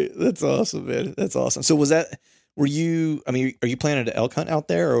 Right. That's awesome, man. That's awesome. So are you planning to elk hunt out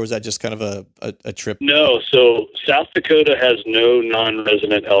there or was that just kind of a trip? No. So South Dakota has no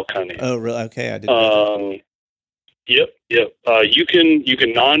non-resident elk hunting. Oh, really? Okay. I didn't know that. Yep. You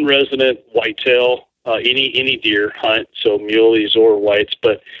can non-resident whitetail any deer hunt, so muleys or whites,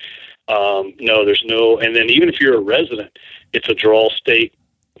 but no, there's no. And then even if you're a resident, it's a draw state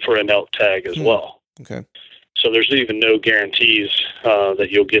for an elk tag as well. Okay. So there's even no guarantees that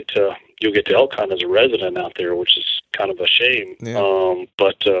you'll get to elk hunt as a resident out there, which is kind of a shame. Yeah.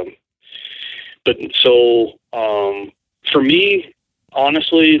 But so for me,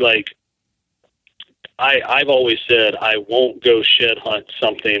 honestly, like I've always said, I won't go shed hunt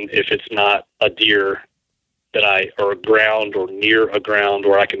something if it's not a deer or a ground or near a ground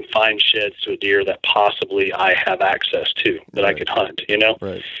where I can find sheds to a deer that possibly I have access to that I could hunt, you know?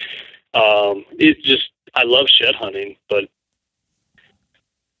 Right. I love shed hunting, but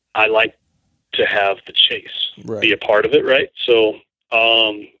I like to have the chase, be a part of it. Right. So,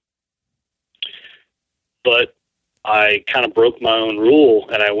 but I kind of broke my own rule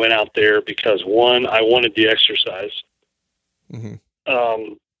and I went out there because one, I wanted the exercise.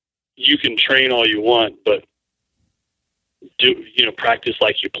 Mm-hmm. You can train all you want, but practice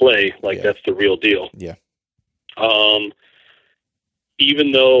like you play, that's the real deal. Yeah.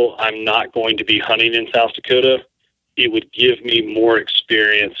 Even though I'm not going to be hunting in South Dakota, it would give me more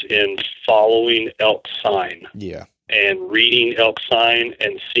experience in following elk sign. Yeah. And reading elk sign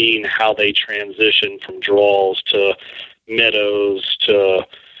and seeing how they transition from draws to meadows to,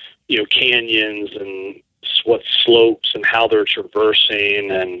 canyons and what slopes and how they're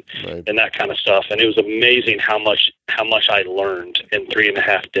traversing and that kind of stuff. And it was amazing how much I learned in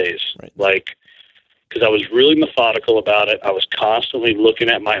 3.5 days. Right. Because I was really methodical about it. I was constantly looking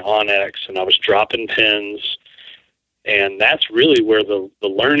at my Onyx and I was dropping pins. And that's really where the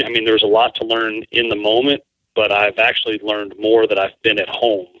learning, there's a lot to learn in the moment, but I've actually learned more that I've been at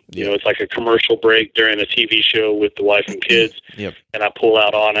home. Yeah. It's like a commercial break during a TV show with the wife and kids. Yep. And I pull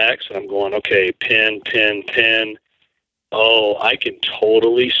out Onyx and I'm going, okay, pin. Oh, I can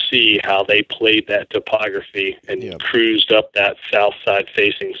totally see how they played that topography and cruised up that south side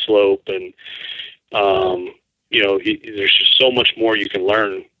facing slope. And, there's just so much more you can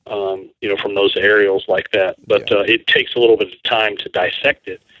learn, from those aerials like that. But it takes a little bit of time to dissect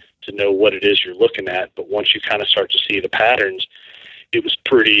it, to know what it is you're looking at. But once you kind of start to see the patterns, it was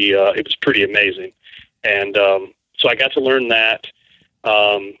pretty amazing. And so I got to learn that.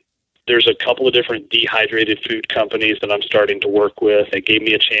 There's a couple of different dehydrated food companies that I'm starting to work with. They gave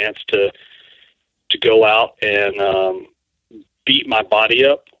me a chance to go out and beat my body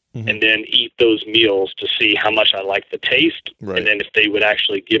up. Mm-hmm. And then eat those meals to see how much I like the taste. Right. And then if they would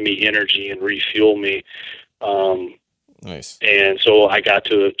actually give me energy and refuel me. Nice. And so I got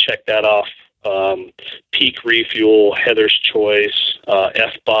to check that off. Peak Refuel, Heather's Choice,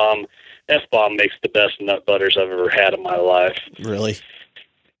 F-Bomb. F-Bomb makes the best nut butters I've ever had in my life. Really?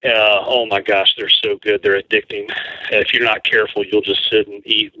 Oh my gosh, they're so good. They're addicting. If you're not careful, you'll just sit and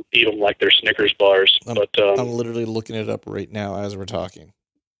eat them like they're Snickers bars. I'm literally looking it up right now as we're talking.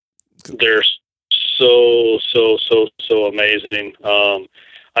 They're so amazing.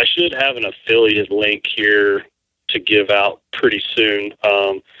 I should have an affiliate link here to give out pretty soon.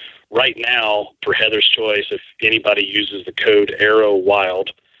 Right now, for Heather's Choice, if anybody uses the code ArrowWild,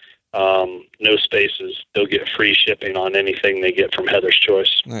 no spaces, they'll get free shipping on anything they get from Heather's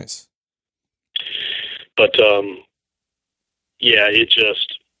Choice. Nice. But it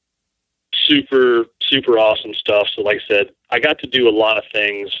just super awesome stuff. So like I said, I got to do a lot of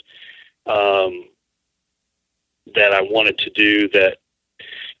things that I wanted to do that,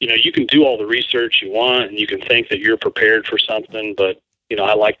 you can do all the research you want and you can think that you're prepared for something, but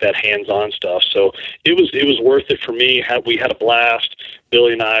I like that hands-on stuff. So it was worth it for me. We had a blast.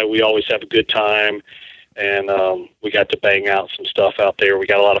 Billy and I, we always have a good time. And we got to bang out some stuff out there. We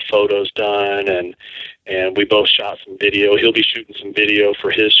got a lot of photos done, and we both shot some video. He'll be shooting some video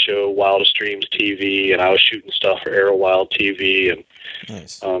for his show, Wildest Dreams TV, and I was shooting stuff for ArrowWild TV. And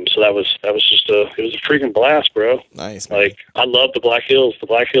nice. So that was just it was a freaking blast, bro. Nice, man. Like, I love the Black Hills. The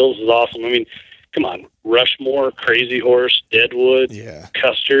Black Hills is awesome. Come on, Rushmore, Crazy Horse, Deadwood,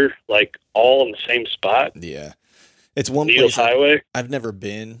 Custer, like all in the same spot. Yeah. It's one Needles place Highway. I've never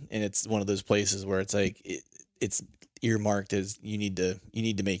been, and it's one of those places where it's like it's earmarked as you need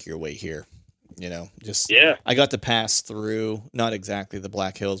to make your way here. I got to pass through, not exactly the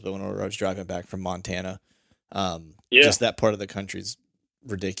Black Hills, but when I was driving back from Montana, just that part of the country's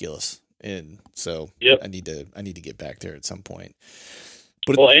ridiculous, and so I need to get back there at some point.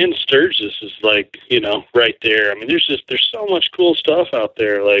 But and Sturgis is like, right there. There's so much cool stuff out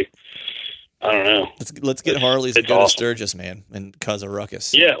there. Like, I don't know. Let's get Harleys and go to Sturgis, man, and cause a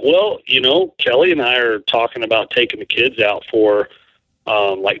ruckus. Yeah, well, Kelly and I are talking about taking the kids out for,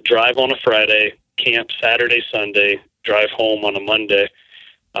 drive on a Friday, camp Saturday, Sunday, drive home on a Monday.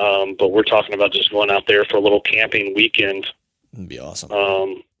 But we're talking about just going out there for a little camping weekend. That'd be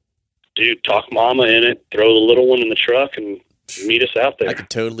awesome. Dude, talk mama in it, throw the little one in the truck, and meet us out there. I could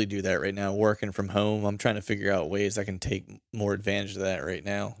totally do that right now, working from home. I'm trying to figure out ways I can take more advantage of that right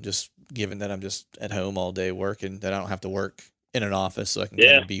now, just given that I'm just at home all day working, that I don't have to work in an office, so I can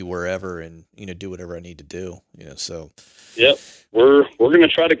kind of be wherever and, do whatever I need to do, so. Yep. We're going to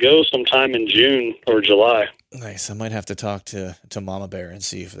try to go sometime in June or July. Nice. I might have to talk to Mama Bear and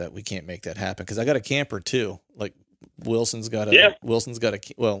see if we can't make that happen. Cause I got a camper too. Like Wilson's got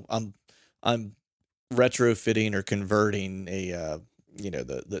well, I'm retrofitting or converting the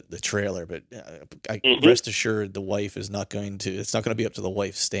trailer, but rest assured the wife is it's not going to be up to the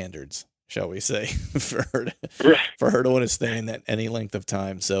wife's standards, shall we say, for her to want to stay in that any length of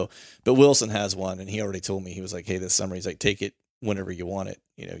time. So, but Wilson has one, and he already told me, he was like, hey, this summer, he's like, take it whenever you want it.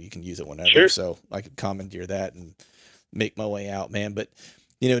 You can use it whenever. Sure. So I could commandeer that and make my way out, man. But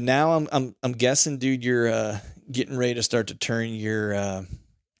now I'm guessing, dude, you're getting ready to start to turn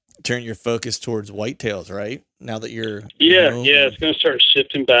your focus towards whitetails, right? Now that you're it's going to start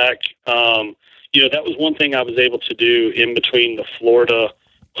shifting back. That was one thing I was able to do in between the Florida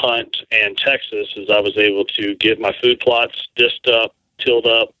hunt and Texas, is I was able to get my food plots disced up, tilled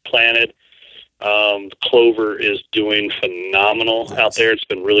up, planted. Clover is doing phenomenal out there. It's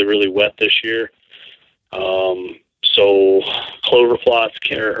been really, really wet this year. So clover plots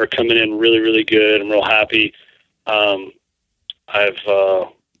are coming in really, really good. I'm real happy. I've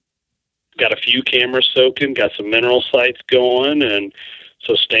got a few cameras soaking, got some mineral sites going, and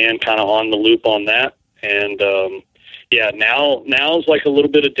so staying kind of on the loop on that. And now's like a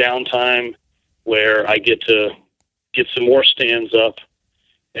little bit of downtime where I get to get some more stands up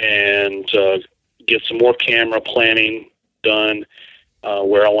and get some more camera planning done,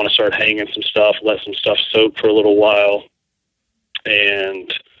 where I want to start hanging some stuff, let some stuff soak for a little while.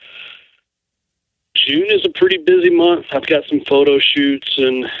 And June is a pretty busy month. I've got some photo shoots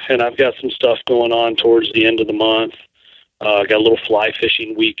and I've got some stuff going on towards the end of the month. I got a little fly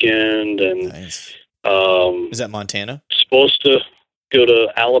fishing weekend, and nice. Is that Montana? Supposed to go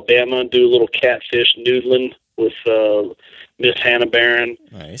to Alabama and do a little catfish noodling with Miss Hannah Barron.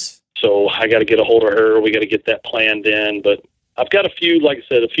 Nice. So I got to get a hold of her. We got to get that planned in. But I've got a few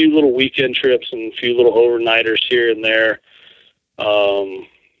little weekend trips and a few little overnighters here and there. And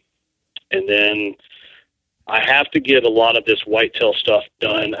then I have to get a lot of this whitetail stuff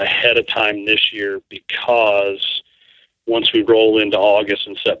done ahead of time this year, because once we roll into August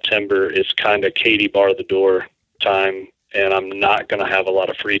and September, it's kind of Katie bar the door time, and I'm not going to have a lot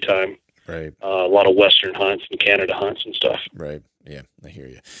of free time. Right. A lot of Western hunts and Canada hunts and stuff. Right. Yeah, I hear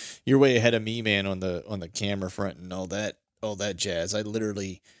you. You're way ahead of me, man, on the camera front and all that jazz. I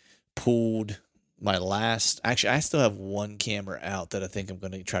literally pulled my last. Actually, I still have one camera out that I think I'm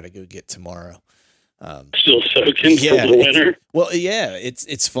going to try to go get tomorrow. Still soaking from the winter. Well, yeah,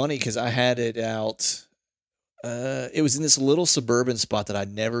 it's funny because I had it out. It was in this little suburban spot that I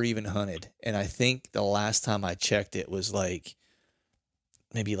never even hunted, and I think the last time I checked it was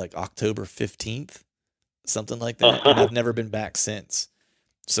maybe October 15th, something like that. And I've never been back since.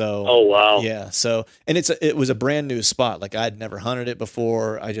 So, oh wow, yeah. So, and it was a brand new spot. Like I'd never hunted it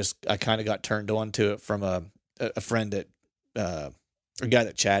before. I kind of got turned on to it from a friend a guy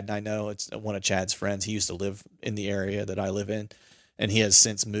that Chad and I know. It's one of Chad's friends. He used to live in the area that I live in, and he has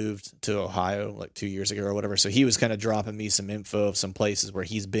since moved to Ohio 2 years ago or whatever. So he was kind of dropping me some info of some places where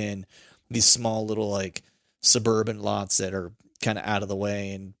he's been, these small little suburban lots that are kind of out of the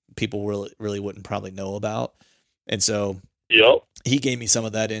way and people really, really wouldn't probably know about. And so yep, he gave me some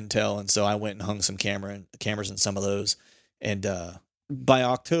of that intel. And so I went and hung some cameras in some of those. And by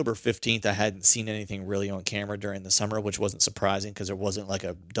October 15th, I hadn't seen anything really on camera during the summer, which wasn't surprising because there wasn't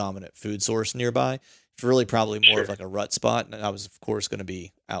a dominant food source nearby. It's really probably more of a rut spot. And I was, of course, going to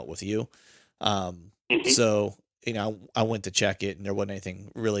be out with you. So, I went to check it and there wasn't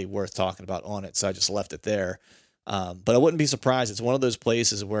anything really worth talking about on it. So I just left it there. But I wouldn't be surprised. It's one of those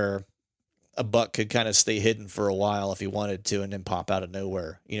places where a buck could kind of stay hidden for a while if he wanted to, and then pop out of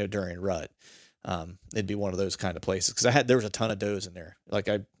nowhere, during rut. It'd be one of those kind of places. Cause there was a ton of does in there.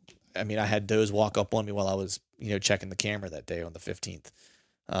 I had does walk up on me while I was, checking the camera that day on the 15th.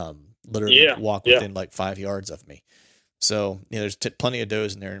 Literally walk within 5 yards of me. So, there's plenty of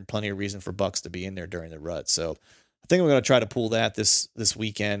does in there and plenty of reason for bucks to be in there during the rut. So I think I'm going to try to pull that this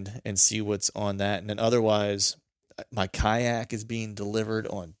weekend and see what's on that. And then otherwise, my kayak is being delivered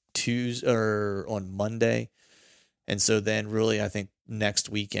on Tuesday or on Monday. And so then really, I think next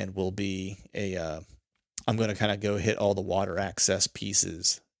weekend will be I'm going to kind of go hit all the water access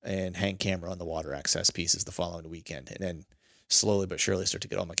pieces and hang camera on the water access pieces the following weekend, and then slowly but surely start to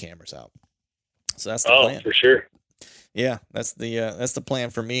get all my cameras out. So that's the plan. For sure. Yeah, that's the plan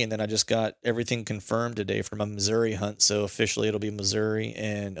for me. And then I just got everything confirmed today for my Missouri hunt. So officially it'll be Missouri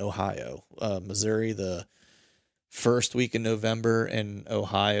and Ohio. Missouri the first week in November and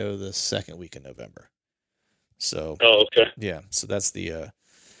Ohio the second week in November. So okay. Yeah, so that's the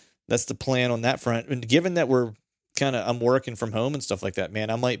plan on that front. And given that I'm working from home and stuff like that, man,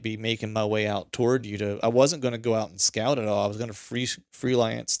 I might be making my way out toward you I wasn't going to go out and scout at all. I was going to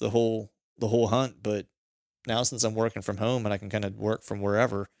freelance the whole hunt, but now since I'm working from home and I can kind of work from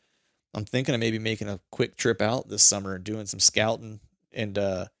wherever, I'm thinking of maybe making a quick trip out this summer and doing some scouting and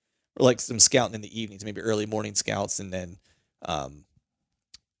like some scouting in the evenings, maybe early morning scouts, and then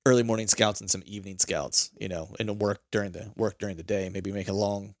early morning scouts and some evening scouts, and work during the day, maybe make a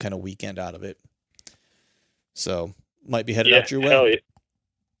long kind of weekend out of it. So might be headed out your way. Hell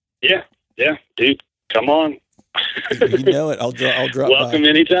yeah. Yeah, dude, come on. You know it. I'll drop Welcome by.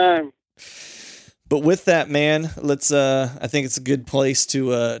 anytime. But with that, man, let's. I think it's a good place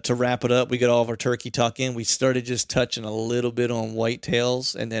to wrap it up. We got all of our turkey talk in. We started just touching a little bit on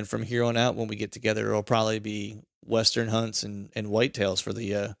whitetails, and then from here on out, when we get together, it'll probably be Western hunts and whitetails for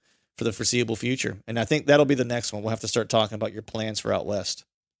the foreseeable future. And I think that'll be the next one. We'll have to start talking about your plans for out west.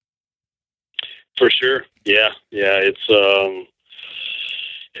 For sure. Yeah.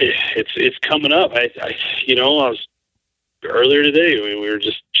 It's coming up. I was earlier today. I mean, we were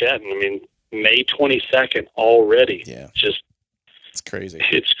just chatting. I mean, May 22nd already. Yeah. It's crazy.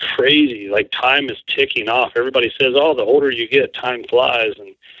 It's crazy. Like, time is ticking off. Everybody says, "Oh, the older you get, time flies,"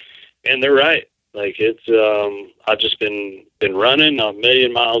 and they're right. Like, it's I've just been running a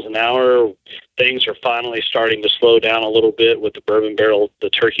million miles an hour. Things are finally starting to slow down a little bit with the bourbon barrel, the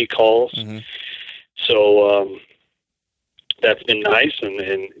turkey calls. Mm-hmm. So that's been nice, and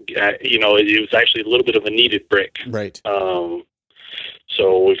it was actually a little bit of a needed break. Right.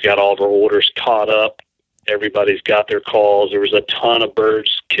 So we've got all of our orders caught up. Everybody's got their calls. There was a ton of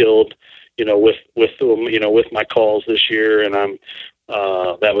birds killed, with my calls this year, and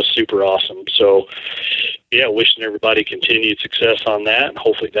that was super awesome. So, yeah, wishing everybody continued success on that, and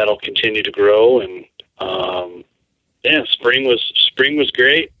hopefully that'll continue to grow. And spring was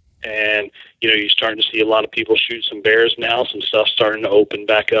great, and you're starting to see a lot of people shoot some bears now. Some stuff starting to open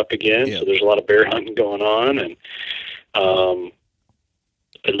back up again. Yeah. So there's a lot of bear hunting going on, and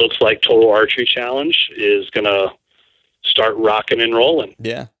it looks like Total Archery Challenge is going to start rocking and rolling.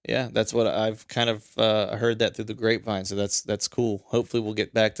 Yeah. That's what I've kind of heard that through the grapevine. So that's cool. Hopefully we'll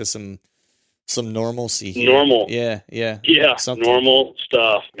get back to some normalcy here. Normal. Yeah. Normal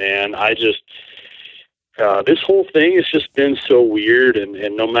stuff, man. I just, this whole thing has just been so weird,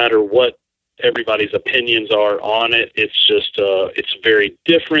 and no matter what everybody's opinions are on it, it's just, it's very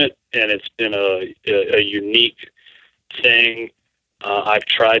different, and it's been a unique thing. I've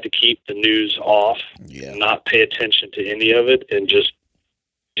tried to keep the news off, not pay attention to any of it, and just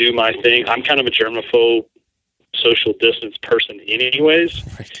do my thing. I'm kind of a germaphobe, social distance person anyways.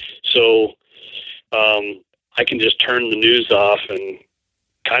 Right. So I can just turn the news off and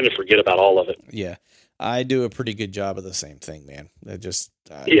kind of forget about all of it. Yeah. I do a pretty good job of the same thing, man. I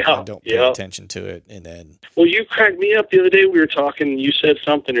don't pay attention to it. And then, well, you cracked me up the other day. We were talking, you said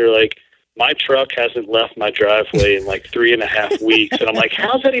something, you're like, my truck hasn't left my driveway in like 3.5 weeks. And I'm like,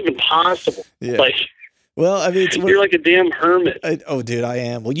 how's that even possible? Yeah. Like, well, I mean, you're like a damn hermit. Dude, I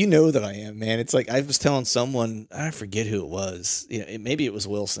am. Well, you know that I am, man. It's like, I was telling someone, I forget who it was. Maybe it was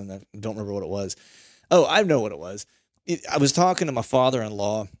Wilson. I don't remember what it was. Oh, I know what it was. I was talking to my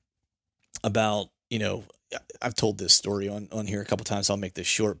father-in-law about, I've told this story on here a couple times, so I'll make this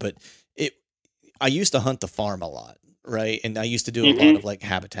short, but I used to hunt the farm a lot. Right. And I used to do a lot of like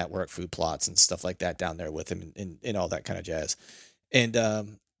habitat work, food plots and stuff like that down there with him and all that kind of jazz. And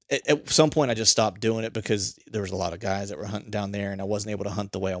at some point I just stopped doing it because there was a lot of guys that were hunting down there and I wasn't able to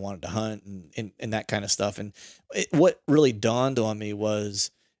hunt the way I wanted to hunt and that kind of stuff. And what really dawned on me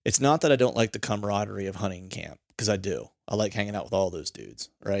was it's not that I don't like the camaraderie of hunting camp, because I do. I like hanging out with all those dudes.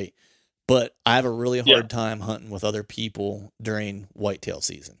 Right. But I have a really hard time hunting with other people during whitetail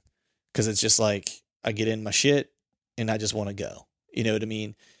season, because it's just like I get in my shit and I just want to go, you know what I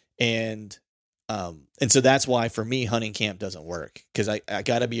mean? And so that's why for me, hunting camp doesn't work, because I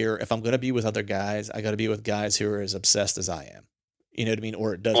gotta be, if I'm going to be with other guys, I gotta be with guys who are as obsessed as I am, you know what I mean?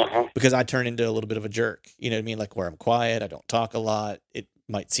 Or it doesn't, because I turn into a little bit of a jerk, you know what I mean? Like, where I'm quiet, I don't talk a lot. It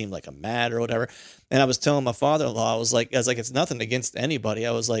might seem like I'm mad or whatever. And I was telling my father-in-law, I was like, it's nothing against anybody.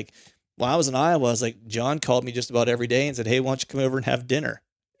 I was like, when I was in Iowa, I was like, John called me just about every day and said, hey, why don't you come over and have dinner?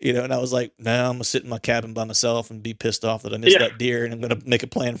 And I was like, no, I'm going to sit in my cabin by myself and be pissed off that I missed that deer, and I'm going to make a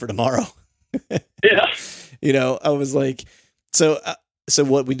plan for tomorrow. Yeah. I was like, so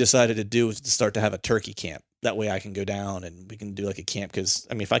what we decided to do was to start to have a turkey camp. That way I can go down and we can do like a camp. Cause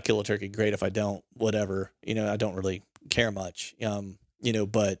I mean, if I kill a turkey, great. If I don't, whatever, I don't really care much.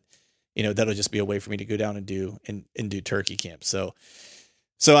 But that'll just be a way for me to go down and do turkey camp. So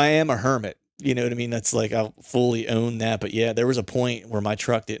I am a hermit, you know what I mean? That's like, I'll fully own that. But yeah, there was a point where my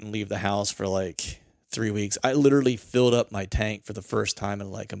truck didn't leave the house for like 3 weeks. I literally filled up my tank for the first time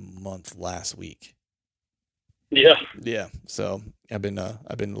in like a month last week. Yeah. Yeah. So I've been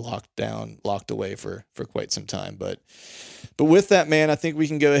locked away for quite some time, but with that, man, I think we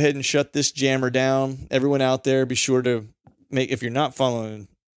can go ahead and shut this jammer down. Everyone out there, be sure to if you're not following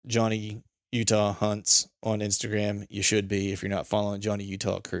Johnny Utah Hunts on Instagram, you should be. If you're not following Johnny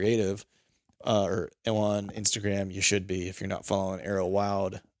Utah Creative, or on Instagram, you should be. If you're not following Arrow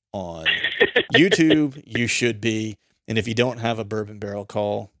Wild on YouTube, you should be. And if you don't have a bourbon barrel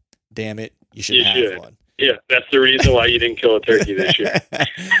call, damn it, you should have one. Yeah, that's the reason why you didn't kill a turkey this year.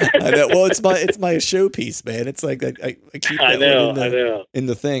 I know. Well, it's my showpiece, man. It's like I keep that I know. in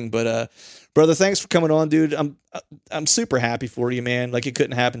the thing. But brother, thanks for coming on, dude. I'm super happy for you, man. Like, it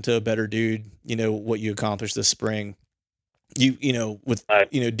couldn't happen to a better dude. What you accomplished this spring. With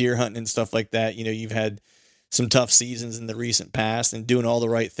deer hunting and stuff like that. You've had some tough seasons in the recent past and doing all the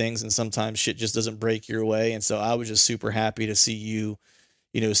right things, and sometimes shit just doesn't break your way. And so I was just super happy to see you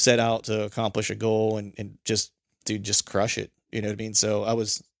set out to accomplish a goal and just crush it. You know what I mean? So I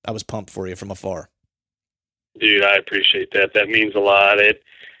was pumped for you from afar. Dude, I appreciate that. That means a lot. I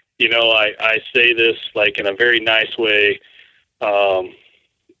say this like in a very nice way.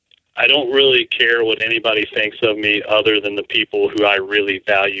 I don't really care what anybody thinks of me other than the people who I really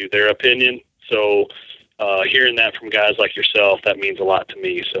value their opinion. So, hearing that from guys like yourself, that means a lot to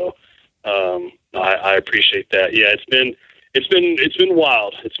me. So, I appreciate that. Yeah, it's been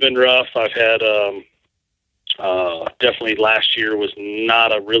wild. It's been rough. I've had, definitely last year was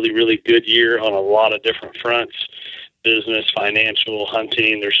not a really, really good year on a lot of different fronts, business, financial,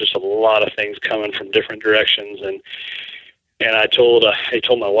 hunting. There's just a lot of things coming from different directions. And I told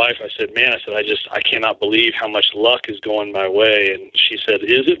my wife, I said, I cannot believe how much luck is going my way. And she said,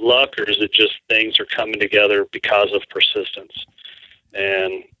 is it luck or is it just things are coming together because of persistence?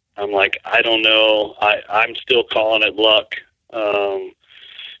 And I'm like, I don't know. I'm still calling it luck.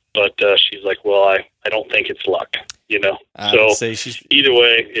 But she's like, well, I don't think it's luck, So either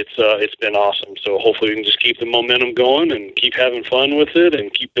way, it's been awesome. So hopefully we can just keep the momentum going and keep having fun with it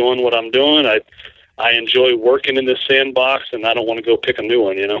and keep doing what I'm doing. I enjoy working in this sandbox, and I don't want to go pick a new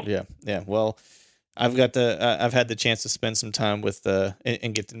one, Yeah. Yeah. Well, I've had the chance to spend some time with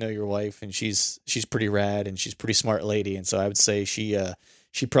and get to know your wife, and she's pretty rad and she's a pretty smart lady. And so I would say she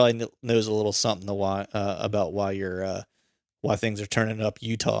probably knows a little something about why things are turning up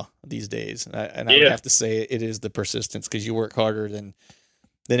Utah these days. And I would have to say it is the persistence, because you work harder than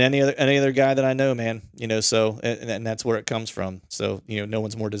any other guy that I know, man. So and that's where it comes from. So no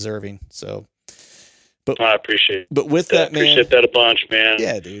one's more deserving. So. But I appreciate it. But with that, man. Appreciate that a bunch, man.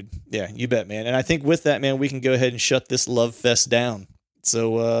 Yeah, dude. Yeah, you bet, man. And I think with that, man, we can go ahead and shut this love fest down.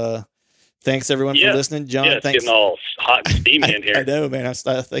 So thanks, everyone, for listening. John, it's thanks. Getting all hot and steamy in here. I know, man. I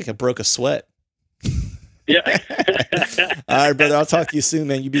think I broke a sweat. Yeah. All right, brother. I'll talk to you soon,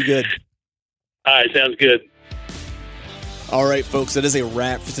 man. You be good. All right, sounds good. All right, folks, that is a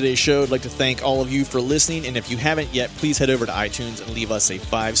wrap for today's show. I'd like to thank all of you for listening. And if you haven't yet, please head over to iTunes and leave us a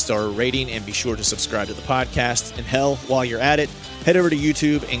 5-star rating, and be sure to subscribe to the podcast. And hell, while you're at it, head over to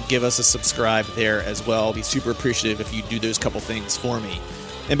YouTube and give us a subscribe there as well. I'll be super appreciative if you do those couple things for me.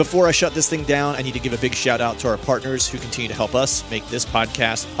 And before I shut this thing down, I need to give a big shout out to our partners who continue to help us make this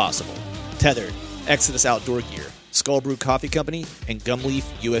podcast possible. Tethered, Exodus Outdoor Gear, Skull Brew Coffee Company, and Gumleaf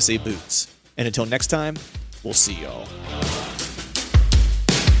USA Boots. And until next time, we'll see y'all.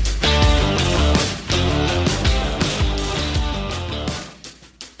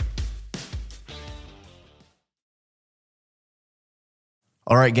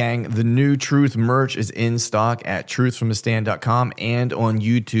 All right, gang, the new Truth merch is in stock at truthfromthestand.com and on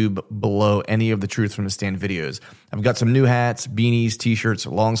YouTube below any of the Truth from the Stand videos. I've got some new hats, beanies, t-shirts,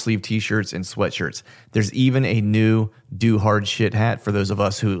 long sleeve t-shirts, and sweatshirts. There's even a new Do Hard Shit hat for those of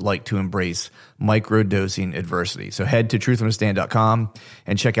us who like to embrace micro-dosing adversity. So head to truthfromthestand.com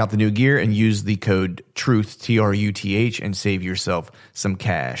and check out the new gear and use the code TRUTH, T-R-U-T-H, and save yourself some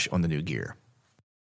cash on the new gear.